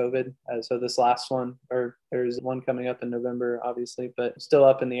since COVID. So this last one, or there's one coming up in November, obviously, but still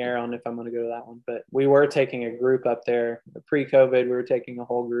up in the air on if I'm going to go to that one. But we were taking a group up there pre-COVID. We were taking a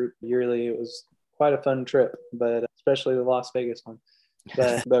whole group yearly. It was quite a fun trip, but especially the Las Vegas one.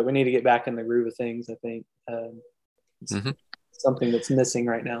 But we need to get back in the groove of things, I think. It's something that's missing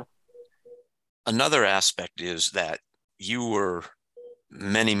right now. Another aspect is that you were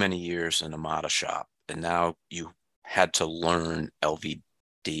many, many years in a Amada shop, and now you had to learn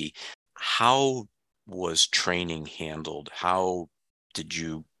LVD. How was training handled? How did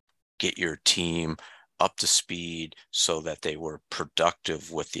you get your team up to speed so that they were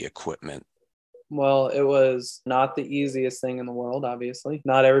productive with the equipment? Well, it was not the easiest thing in the world, obviously.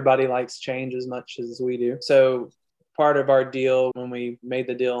 Not everybody likes change as much as we do. So part of our deal when we made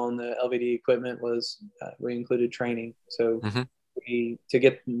the deal on the LVD equipment was we included training. So to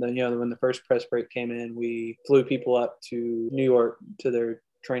get when the first press brake came in, we flew people up to New York to their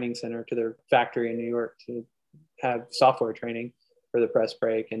training center, to their factory in New York to have software training for the press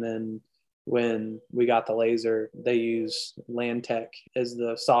brake. And then when we got the laser, they use Landtech as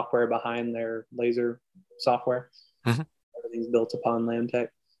the software behind their laser software. Everything's built upon Landtech.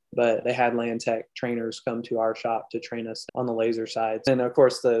 But they had Landtech trainers come to our shop to train us on the laser side. And of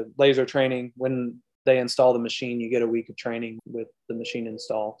course, the laser training, when they install the machine, you get a week of training with the machine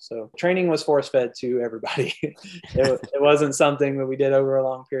install. So training was force-fed to everybody. It wasn't something that we did over a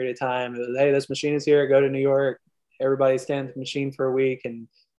long period of time. It was, hey, this machine is here, go to New York. Everybody stand at the machine for a week and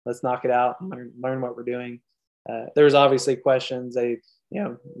let's knock it out and learn what we're doing. There's obviously questions. You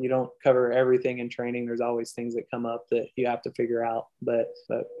don't cover everything in training. There's always things that come up that you have to figure out. But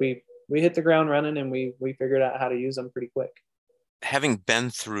we hit the ground running and we figured out how to use them pretty quick. Having been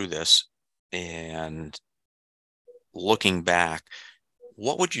through this and looking back,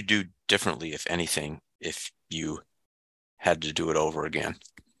 what would you do differently, if anything, if you had to do it over again?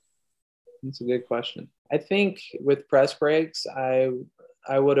 That's a good question. I think with press brakes, I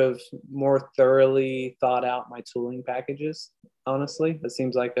would have more thoroughly thought out my tooling packages, honestly. It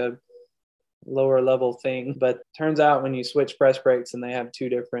seems like a lower level thing, but turns out when you switch press brakes and they have two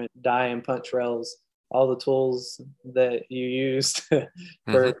different die and punch rails, all the tools that you used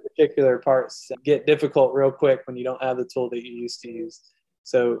for particular parts get difficult real quick when you don't have the tool that you used to use.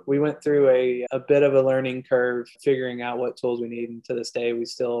 So we went through a bit of a learning curve, figuring out what tools we need. And to this day, we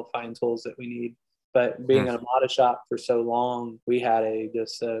still find tools that we need. But being in a Amada shop for so long, we had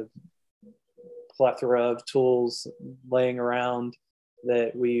just a plethora of tools laying around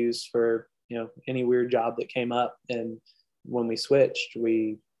that we used for, any weird job that came up. And when we switched,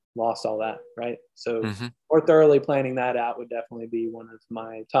 we lost all that, right? So more thoroughly planning that out would definitely be one of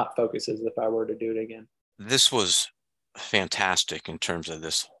my top focuses if I were to do it again. This was fantastic in terms of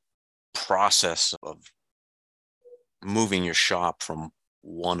this process of moving your shop from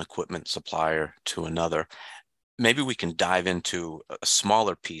one equipment supplier to another. Maybe we can dive into a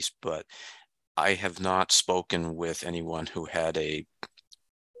smaller piece, but I have not spoken with anyone who had a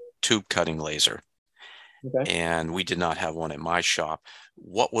tube cutting laser. Okay. And we did not have one at my shop.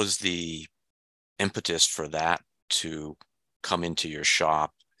 What was the impetus for that to come into your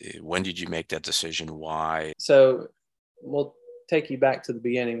shop? When did you make that decision? Why? So we'll take you back to the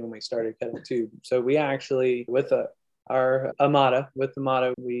beginning when we started cutting tube. So we actually, with our Amada,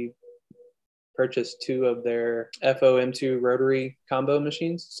 we purchased two of their FOM2 rotary combo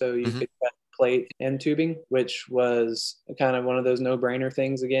machines. So you could cut plate and tubing, which was kind of one of those no-brainer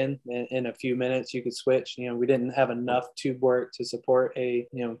things. Again, in a few minutes you could switch. We didn't have enough tube work to support a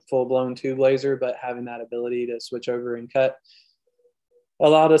full-blown tube laser, but having that ability to switch over and cut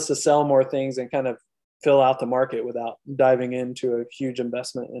allowed us to sell more things and kind of fill out the market without diving into a huge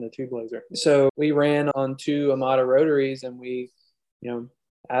investment in a tube laser. So we ran on two Amada rotaries, and we,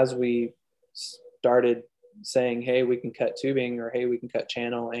 as we started saying, hey, we can cut tubing, or hey, we can cut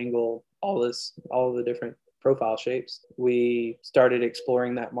channel, angle, all the different profile shapes, we started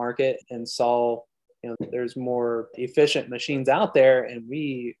exploring that market and saw, there's more efficient machines out there, and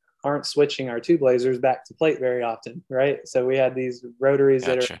we aren't switching our tube lasers back to plate very often, right? So we had these rotaries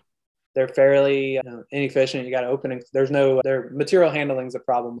that they're fairly inefficient. You got to open and their material handling is a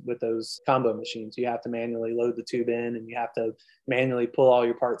problem with those combo machines. You have to manually load the tube in, and you have to manually pull all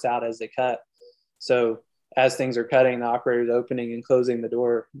your parts out as they cut. So as things are cutting, the operator's opening and closing the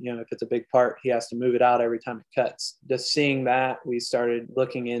door. If it's a big part, he has to move it out every time it cuts. Just seeing that, we started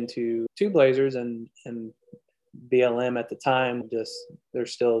looking into tube lasers, and BLM at the time, they're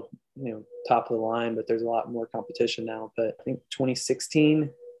still, top of the line, but there's a lot more competition now. But I think 2015,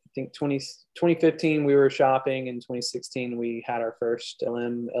 we were shopping. In 2016, we had our first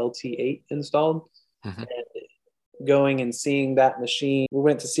LM LT8 installed. And going and seeing that machine, we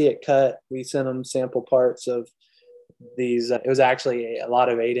went to see it cut. We sent them sample parts of these. It was actually a lot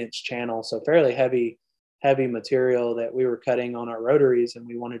of 8-inch channel, so fairly heavy heavy material that we were cutting on our rotaries, and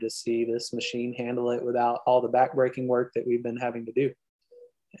we wanted to see this machine handle it without all the backbreaking work that we've been having to do.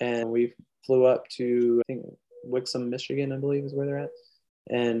 And we flew up to, I think, Wixom, Michigan, I believe is where they're at,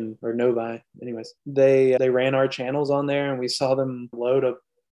 and or Novi. Anyways, they ran our channels on there, and we saw them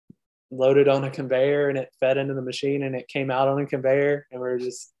loaded on a conveyor, and it fed into the machine, and it came out on a conveyor, and we were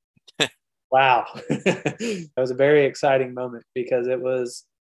just wow. It was a very exciting moment because it was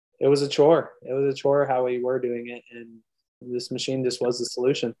a chore. It was a chore how we were doing it, and this machine just was the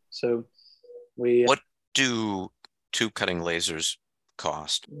solution. So what do tube cutting lasers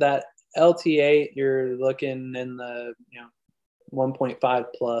cost? That LT8, you're looking in the 1.5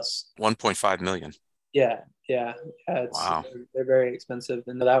 plus. 1.5 million. Yeah. Wow. They're very expensive,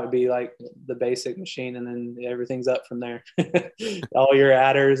 and that would be like the basic machine, and then everything's up from there. All your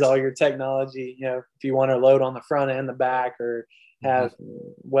adders, all your technology. If you want to load on the front and the back, or have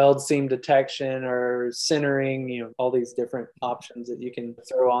weld seam detection or centering, all these different options that you can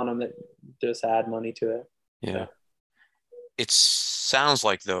throw on them that just add money to it. Yeah. It sounds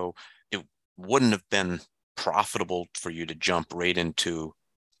like, though, it wouldn't have been profitable for you to jump right into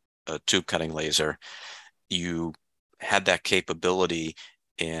a tube cutting laser. You had that capability,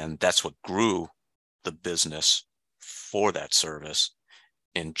 and that's what grew the business for that service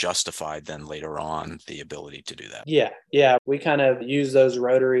and justified then later on the ability to do that. Yeah. We kind of use those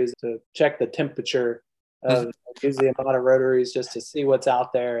rotaries to check the temperature of use the amount of rotaries just to see what's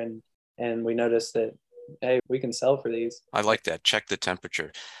out there. And we noticed that, hey, we can sell for these. I like that. Check the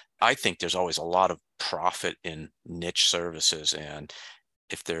temperature. I think there's always a lot of profit in niche services. And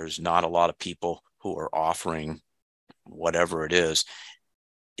if there's not a lot of people who are offering whatever it is,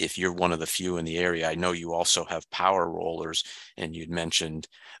 if you're one of the few in the area, I know you also have power rollers, and you'd mentioned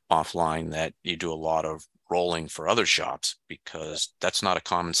offline that you do a lot of rolling for other shops because that's not a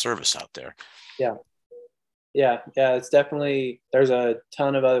common service out there. Yeah. It's definitely, there's a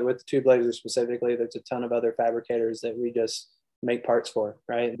ton of other, with the tube laser specifically, there's a ton of other fabricators that we just make parts for,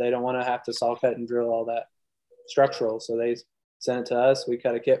 right? They don't want to have to saw cut and drill all that structural. So they send it to us, we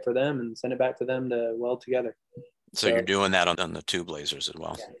cut a kit for them and send it back to them to weld together. So you're doing that on the tube lasers as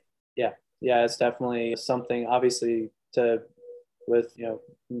well. Yeah. It's definitely something, obviously, with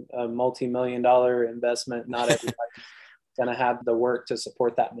a multi-million-dollar investment, not everybody's going to have the work to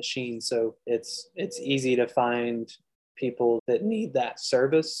support that machine. So it's easy to find people that need that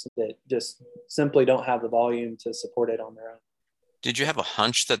service that just simply don't have the volume to support it on their own. Did you have a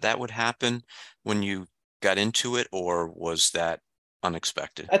hunch that would happen when you got into it, or was that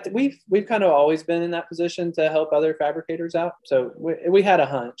unexpected? We've kind of always been in that position to help other fabricators out. So we had a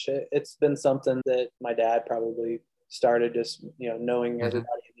hunch. It's been something that my dad probably started, just knowing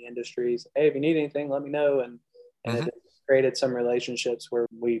everybody in the industries. Hey, if you need anything, let me know. And it created some relationships where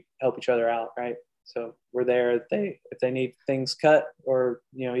we help each other out, right? So we're there if they need things cut, or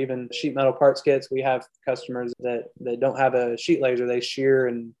even sheet metal parts kits. We have customers that don't have a sheet laser, they shear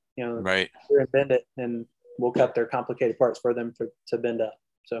and right, shear and bend it, and we'll cut their complicated parts for them to bend up.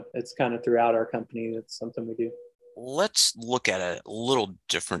 So it's kind of throughout our company. It's something we do. Let's look at a little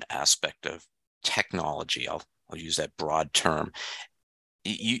different aspect of technology. I'll use that broad term.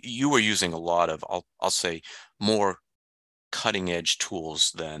 You were using a lot of, I'll say, more cutting edge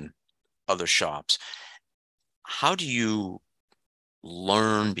tools than other shops. How do you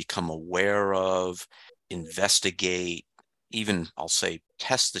learn, become aware of, investigate, even, I'll say,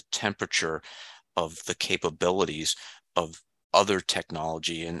 test the temperature of the capabilities of other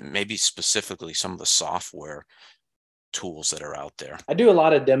technology, and maybe specifically some of the software tools that are out there? I do a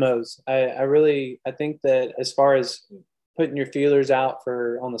lot of demos. I think that as far as putting your feelers out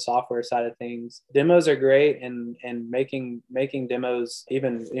on the software side of things, demos are great, and making demos,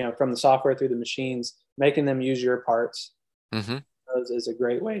 even from the software through the machines, making them use your parts is a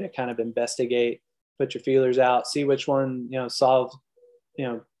great way to kind of investigate, put your feelers out, see which one solves,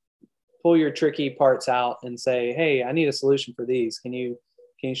 pull your tricky parts out and say, hey, I need a solution for these. Can you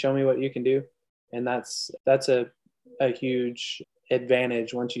show me what you can do? And that's a huge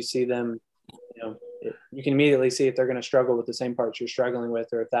advantage. Once you see them, you can immediately see if they're going to struggle with the same parts you're struggling with,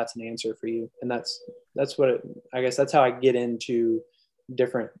 or if that's an answer for you. And that's I guess that's how I get into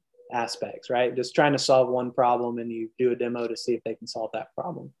different aspects, right? Just trying to solve one problem, and you do a demo to see if they can solve that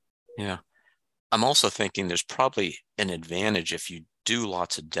problem. Yeah. I'm also thinking there's probably an advantage if you do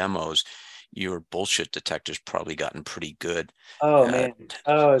lots of demos. Your bullshit detector's probably gotten pretty good. Oh, man.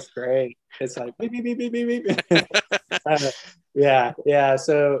 Oh, it's great. It's like beep, beep, beep, beep, beep, beep. Yeah.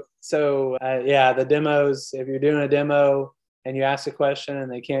 So the demos, if you're doing a demo and you ask a question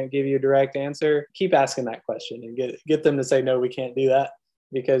and they can't give you a direct answer, keep asking that question and get them to say, no, we can't do that.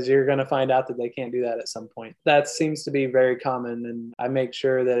 because you're going to find out that they can't do that at some point. That seems to be very common. And I make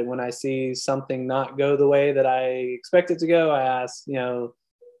sure that when I see something not go the way that I expect it to go, I ask,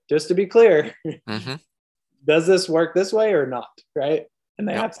 just to be clear, Mm-hmm. does this work this way or not? Right. And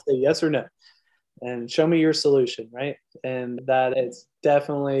they have to say yes or no and show me your solution. Right. And that it's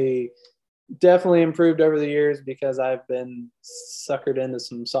definitely improved over the years because I've been suckered into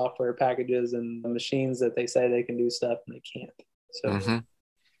some software packages and machines that they say they can do stuff and they can't. So Mm-hmm.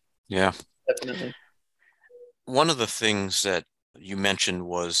 Yeah. definitely. One of the things that you mentioned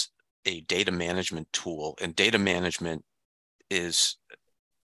was a data management tool, and data management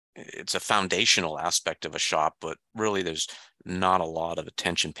it's a foundational aspect of a shop, but really there's not a lot of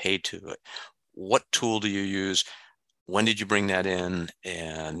attention paid to it. What tool do you use? When did you bring that in?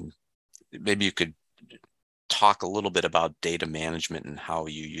 And maybe you could talk a little bit about data management and how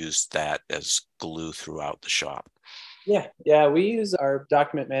you use that as glue throughout the shop. Yeah. We use our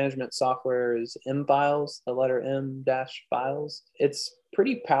document management software is M-Files, the letter M dash files. It's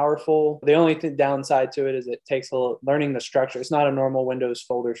pretty powerful. The only downside to it is it takes a little learning the structure. It's not a normal Windows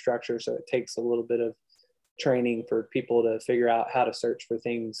folder structure, so it takes a little bit of training for people to figure out how to search for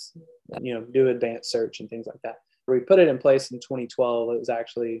things, do advanced search and things like that. We put it in place in 2012. It was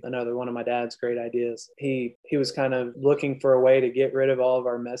actually another one of my dad's great ideas. He was kind of looking for a way to get rid of all of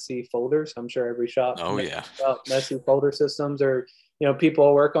our messy folders. I'm sure every shop about messy folder systems, or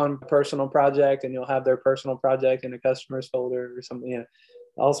people work on a personal project and you'll have their personal project in a customer's folder or something.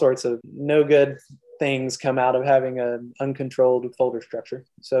 All sorts of no good things come out of having an uncontrolled folder structure.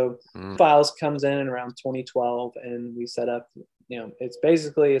 So Files comes in around 2012, and we set up, it's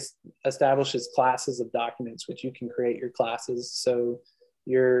basically establishes classes of documents, which you can create your classes. So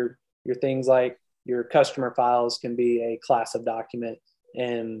your things like your customer files can be a class of document,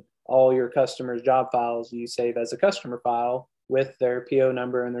 and all your customers' job files you save as a customer file with their PO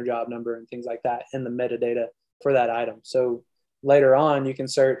number and their job number and things like that in the metadata for that item. So later on, you can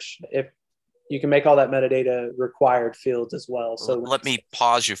search if you can make all that metadata required fields as well. So let me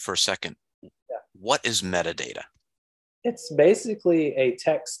pause you for a second. Yeah. What is metadata? It's basically a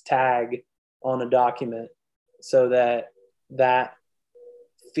text tag on a document, so that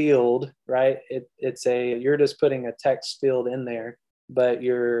field, right? You're just putting a text field in there, but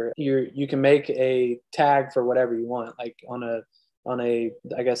you can make a tag for whatever you want. Like on a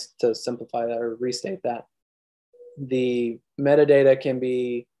I guess to simplify that or restate that, the metadata can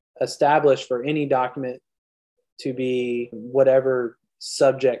be established for any document to be whatever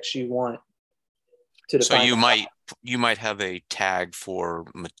subjects you want to define. So you might have a tag for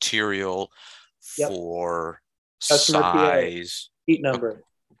material, for customer size, PO, heat number.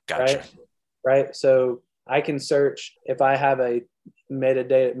 Gotcha. Right. So I can search if I have a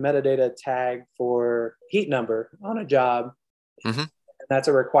metadata tag for heat number on a job. Mm-hmm. And that's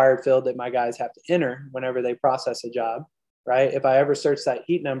a required field that my guys have to enter whenever they process a job. Right. If I ever search that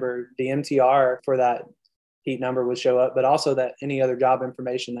heat number, the MTR for that heat number would show up, but also that any other job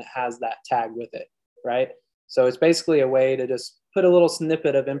information that has that tag with it. Right. So it's basically a way to just put a little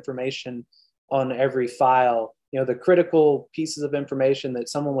snippet of information on every file, the critical pieces of information that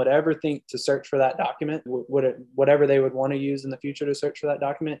someone would ever think to search for that document, whatever they would want to use in the future to search for that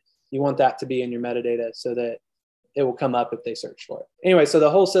document. You want that to be in your metadata so that it will come up if they search for it. Anyway, so the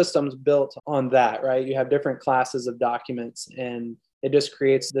whole system's built on that, right? You have different classes of documents, and it just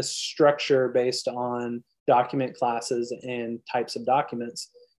creates this structure based on document classes and types of documents,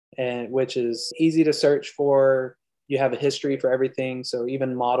 and which is easy to search for. You have a history for everything. So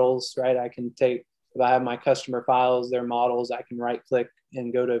even models, right? I can take, if I have my customer files, their models, I can right click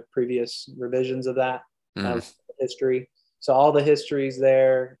and go to previous revisions of that history. So all the history's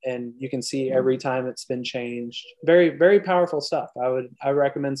there, and you can see every time it's been changed. Very, very powerful stuff. I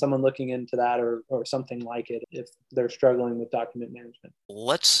recommend someone looking into that or something like it if they're struggling with document management.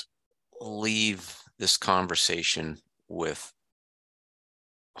 Let's leave this conversation with,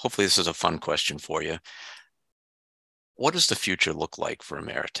 hopefully this is a fun question for you. What does the future look like for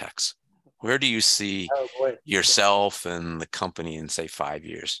Ameritex? Where do you see yourself and the company in, say, 5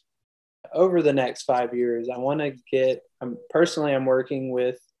 years? Over the next 5 years, I want to I'm working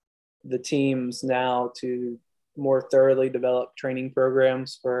with the teams now to more thoroughly develop training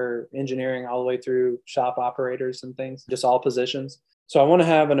programs for engineering all the way through shop operators and things, just all positions. So I want to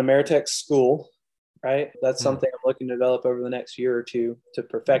have an Ameritex school, right? That's something I'm looking to develop over the next year or two to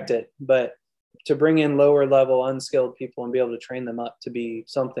perfect it. But to bring in lower level unskilled people and be able to train them up to be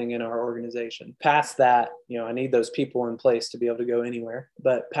something in our organization. Past that, I need those people in place to be able to go anywhere.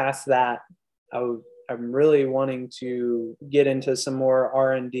 But past that, I'm really wanting to get into some more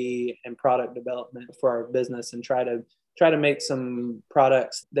R&D and product development for our business and try to try to make some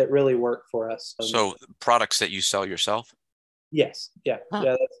products that really work for us. So products that you sell yourself? Yes. Yeah. Huh.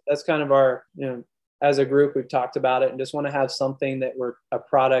 Yeah. That's kind of our, as a group, we've talked about it and just want to have something that we're a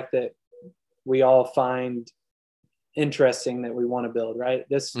product that we all find interesting that we want to build, right?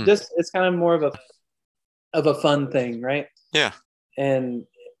 This it's kind of more of a fun thing, right? Yeah. And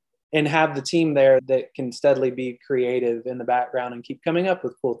have the team there that can steadily be creative in the background and keep coming up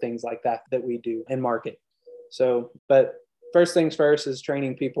with cool things like that we do and market. So, but first things first is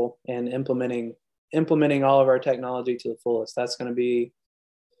training people and implementing all of our technology to the fullest. That's going to be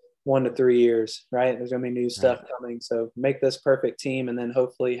 1 to 3 years, right? There's going to be new stuff coming. So make this perfect team and then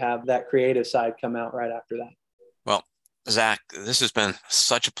hopefully have that creative side come out right after that. Well, Zack, this has been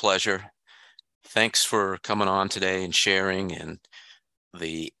such a pleasure. Thanks for coming on today and sharing and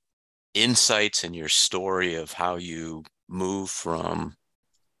the insights and your story of how you move from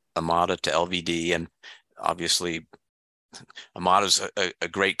Amada to LVD. And obviously Amada's a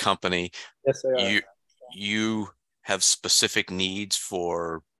great company. Yes, they are. You have specific needs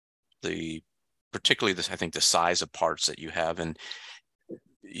for particularly I think the size of parts that you have, and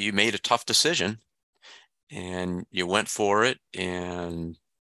you made a tough decision and you went for it, and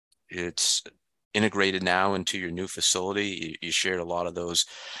it's integrated now into your new facility. You shared a lot of those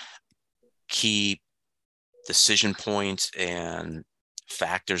key decision points and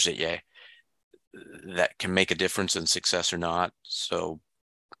factors that can make a difference in success or not. So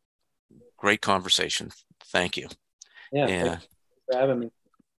great conversation. Thank you. Yeah. Thanks for having me.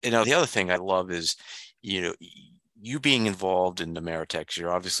 The other thing I love is, you being involved in Ameritex.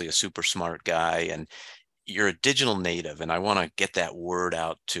 You're obviously a super smart guy and you're a digital native. And I want to get that word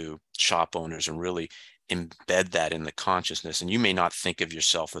out to shop owners and really embed that in the consciousness. And you may not think of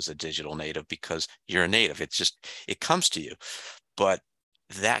yourself as a digital native because you're a native. It comes to you. But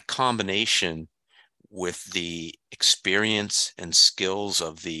that combination with the experience and skills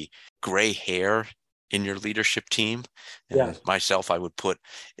of the gray hair in your leadership team, and myself, I would put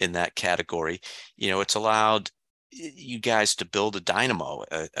in that category. It's allowed you guys to build a dynamo,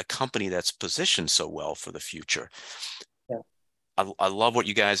 a company that's positioned so well for the future. Yeah. I love what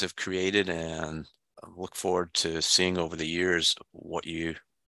you guys have created, and I look forward to seeing over the years what you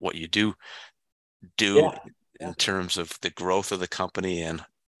do in terms of the growth of the company and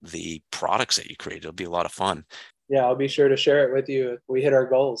the products that you create. It'll be a lot of fun. Yeah, I'll be sure to share it with you if we hit our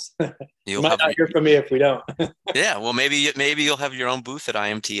goals. You might not hear from me if we don't. Yeah, well, maybe you'll have your own booth at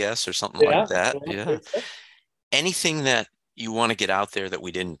IMTS or something like that. Yeah. Anything that you want to get out there that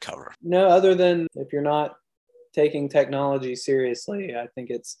we didn't cover? No, other than if you're not taking technology seriously, I think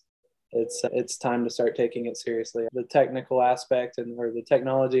it's time to start taking it seriously. The technical aspect or the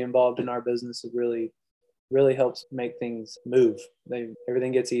technology involved in our business is really helps make things move.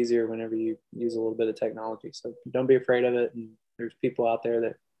 Everything gets easier whenever you use a little bit of technology. So don't be afraid of it. And there's people out there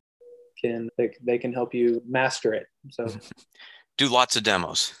that they can help you master it. So do lots of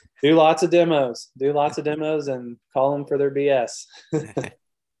demos. Do lots of demos and call them for their BS.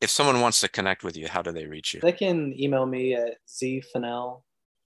 If someone wants to connect with you, how do they reach you? They can email me at Fennell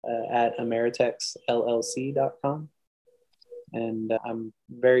at AmeritexLLC.com. And I'm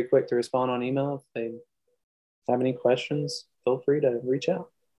very quick to respond on email. If they have any questions, feel free to reach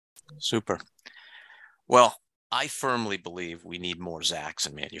out. Super. Well, I firmly believe we need more Zacks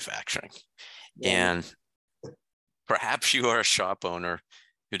in manufacturing. Yeah. And perhaps you are a shop owner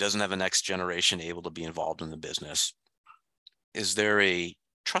who doesn't have a next generation able to be involved in the business. Is there a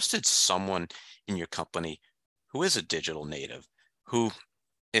trusted someone in your company who is a digital native, who,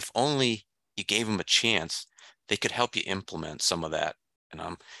 if only you gave them a chance, they could help you implement some of that, and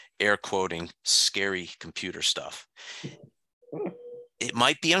I'm air quoting, scary computer stuff? It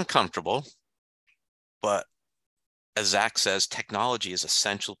might be uncomfortable, but as Zack says, technology is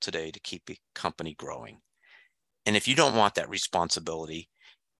essential today to keep a company growing. And if you don't want that responsibility,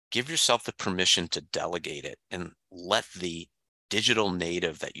 give yourself the permission to delegate it and let the digital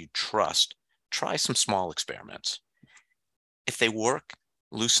native that you trust try some small experiments. If they work,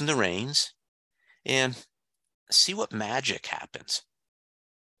 loosen the reins and see what magic happens.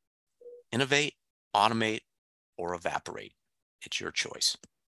 Innovate, automate, or evaporate. It's your choice.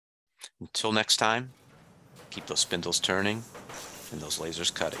 Until next time, keep those spindles turning and those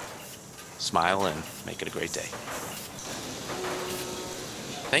lasers cutting. Smile and make it a great day.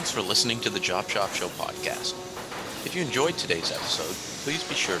 Thanks for listening to the Job Shop Show podcast. If you enjoyed today's episode, please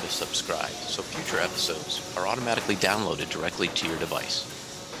be sure to subscribe so future episodes are automatically downloaded directly to your device.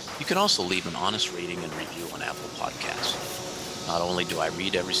 You can also leave an honest rating and review on Apple Podcasts. Not only do I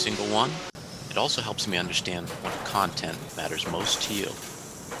read every single one, it also helps me understand what content matters most to you.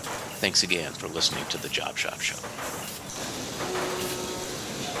 Thanks again for listening to the Job Shop Show.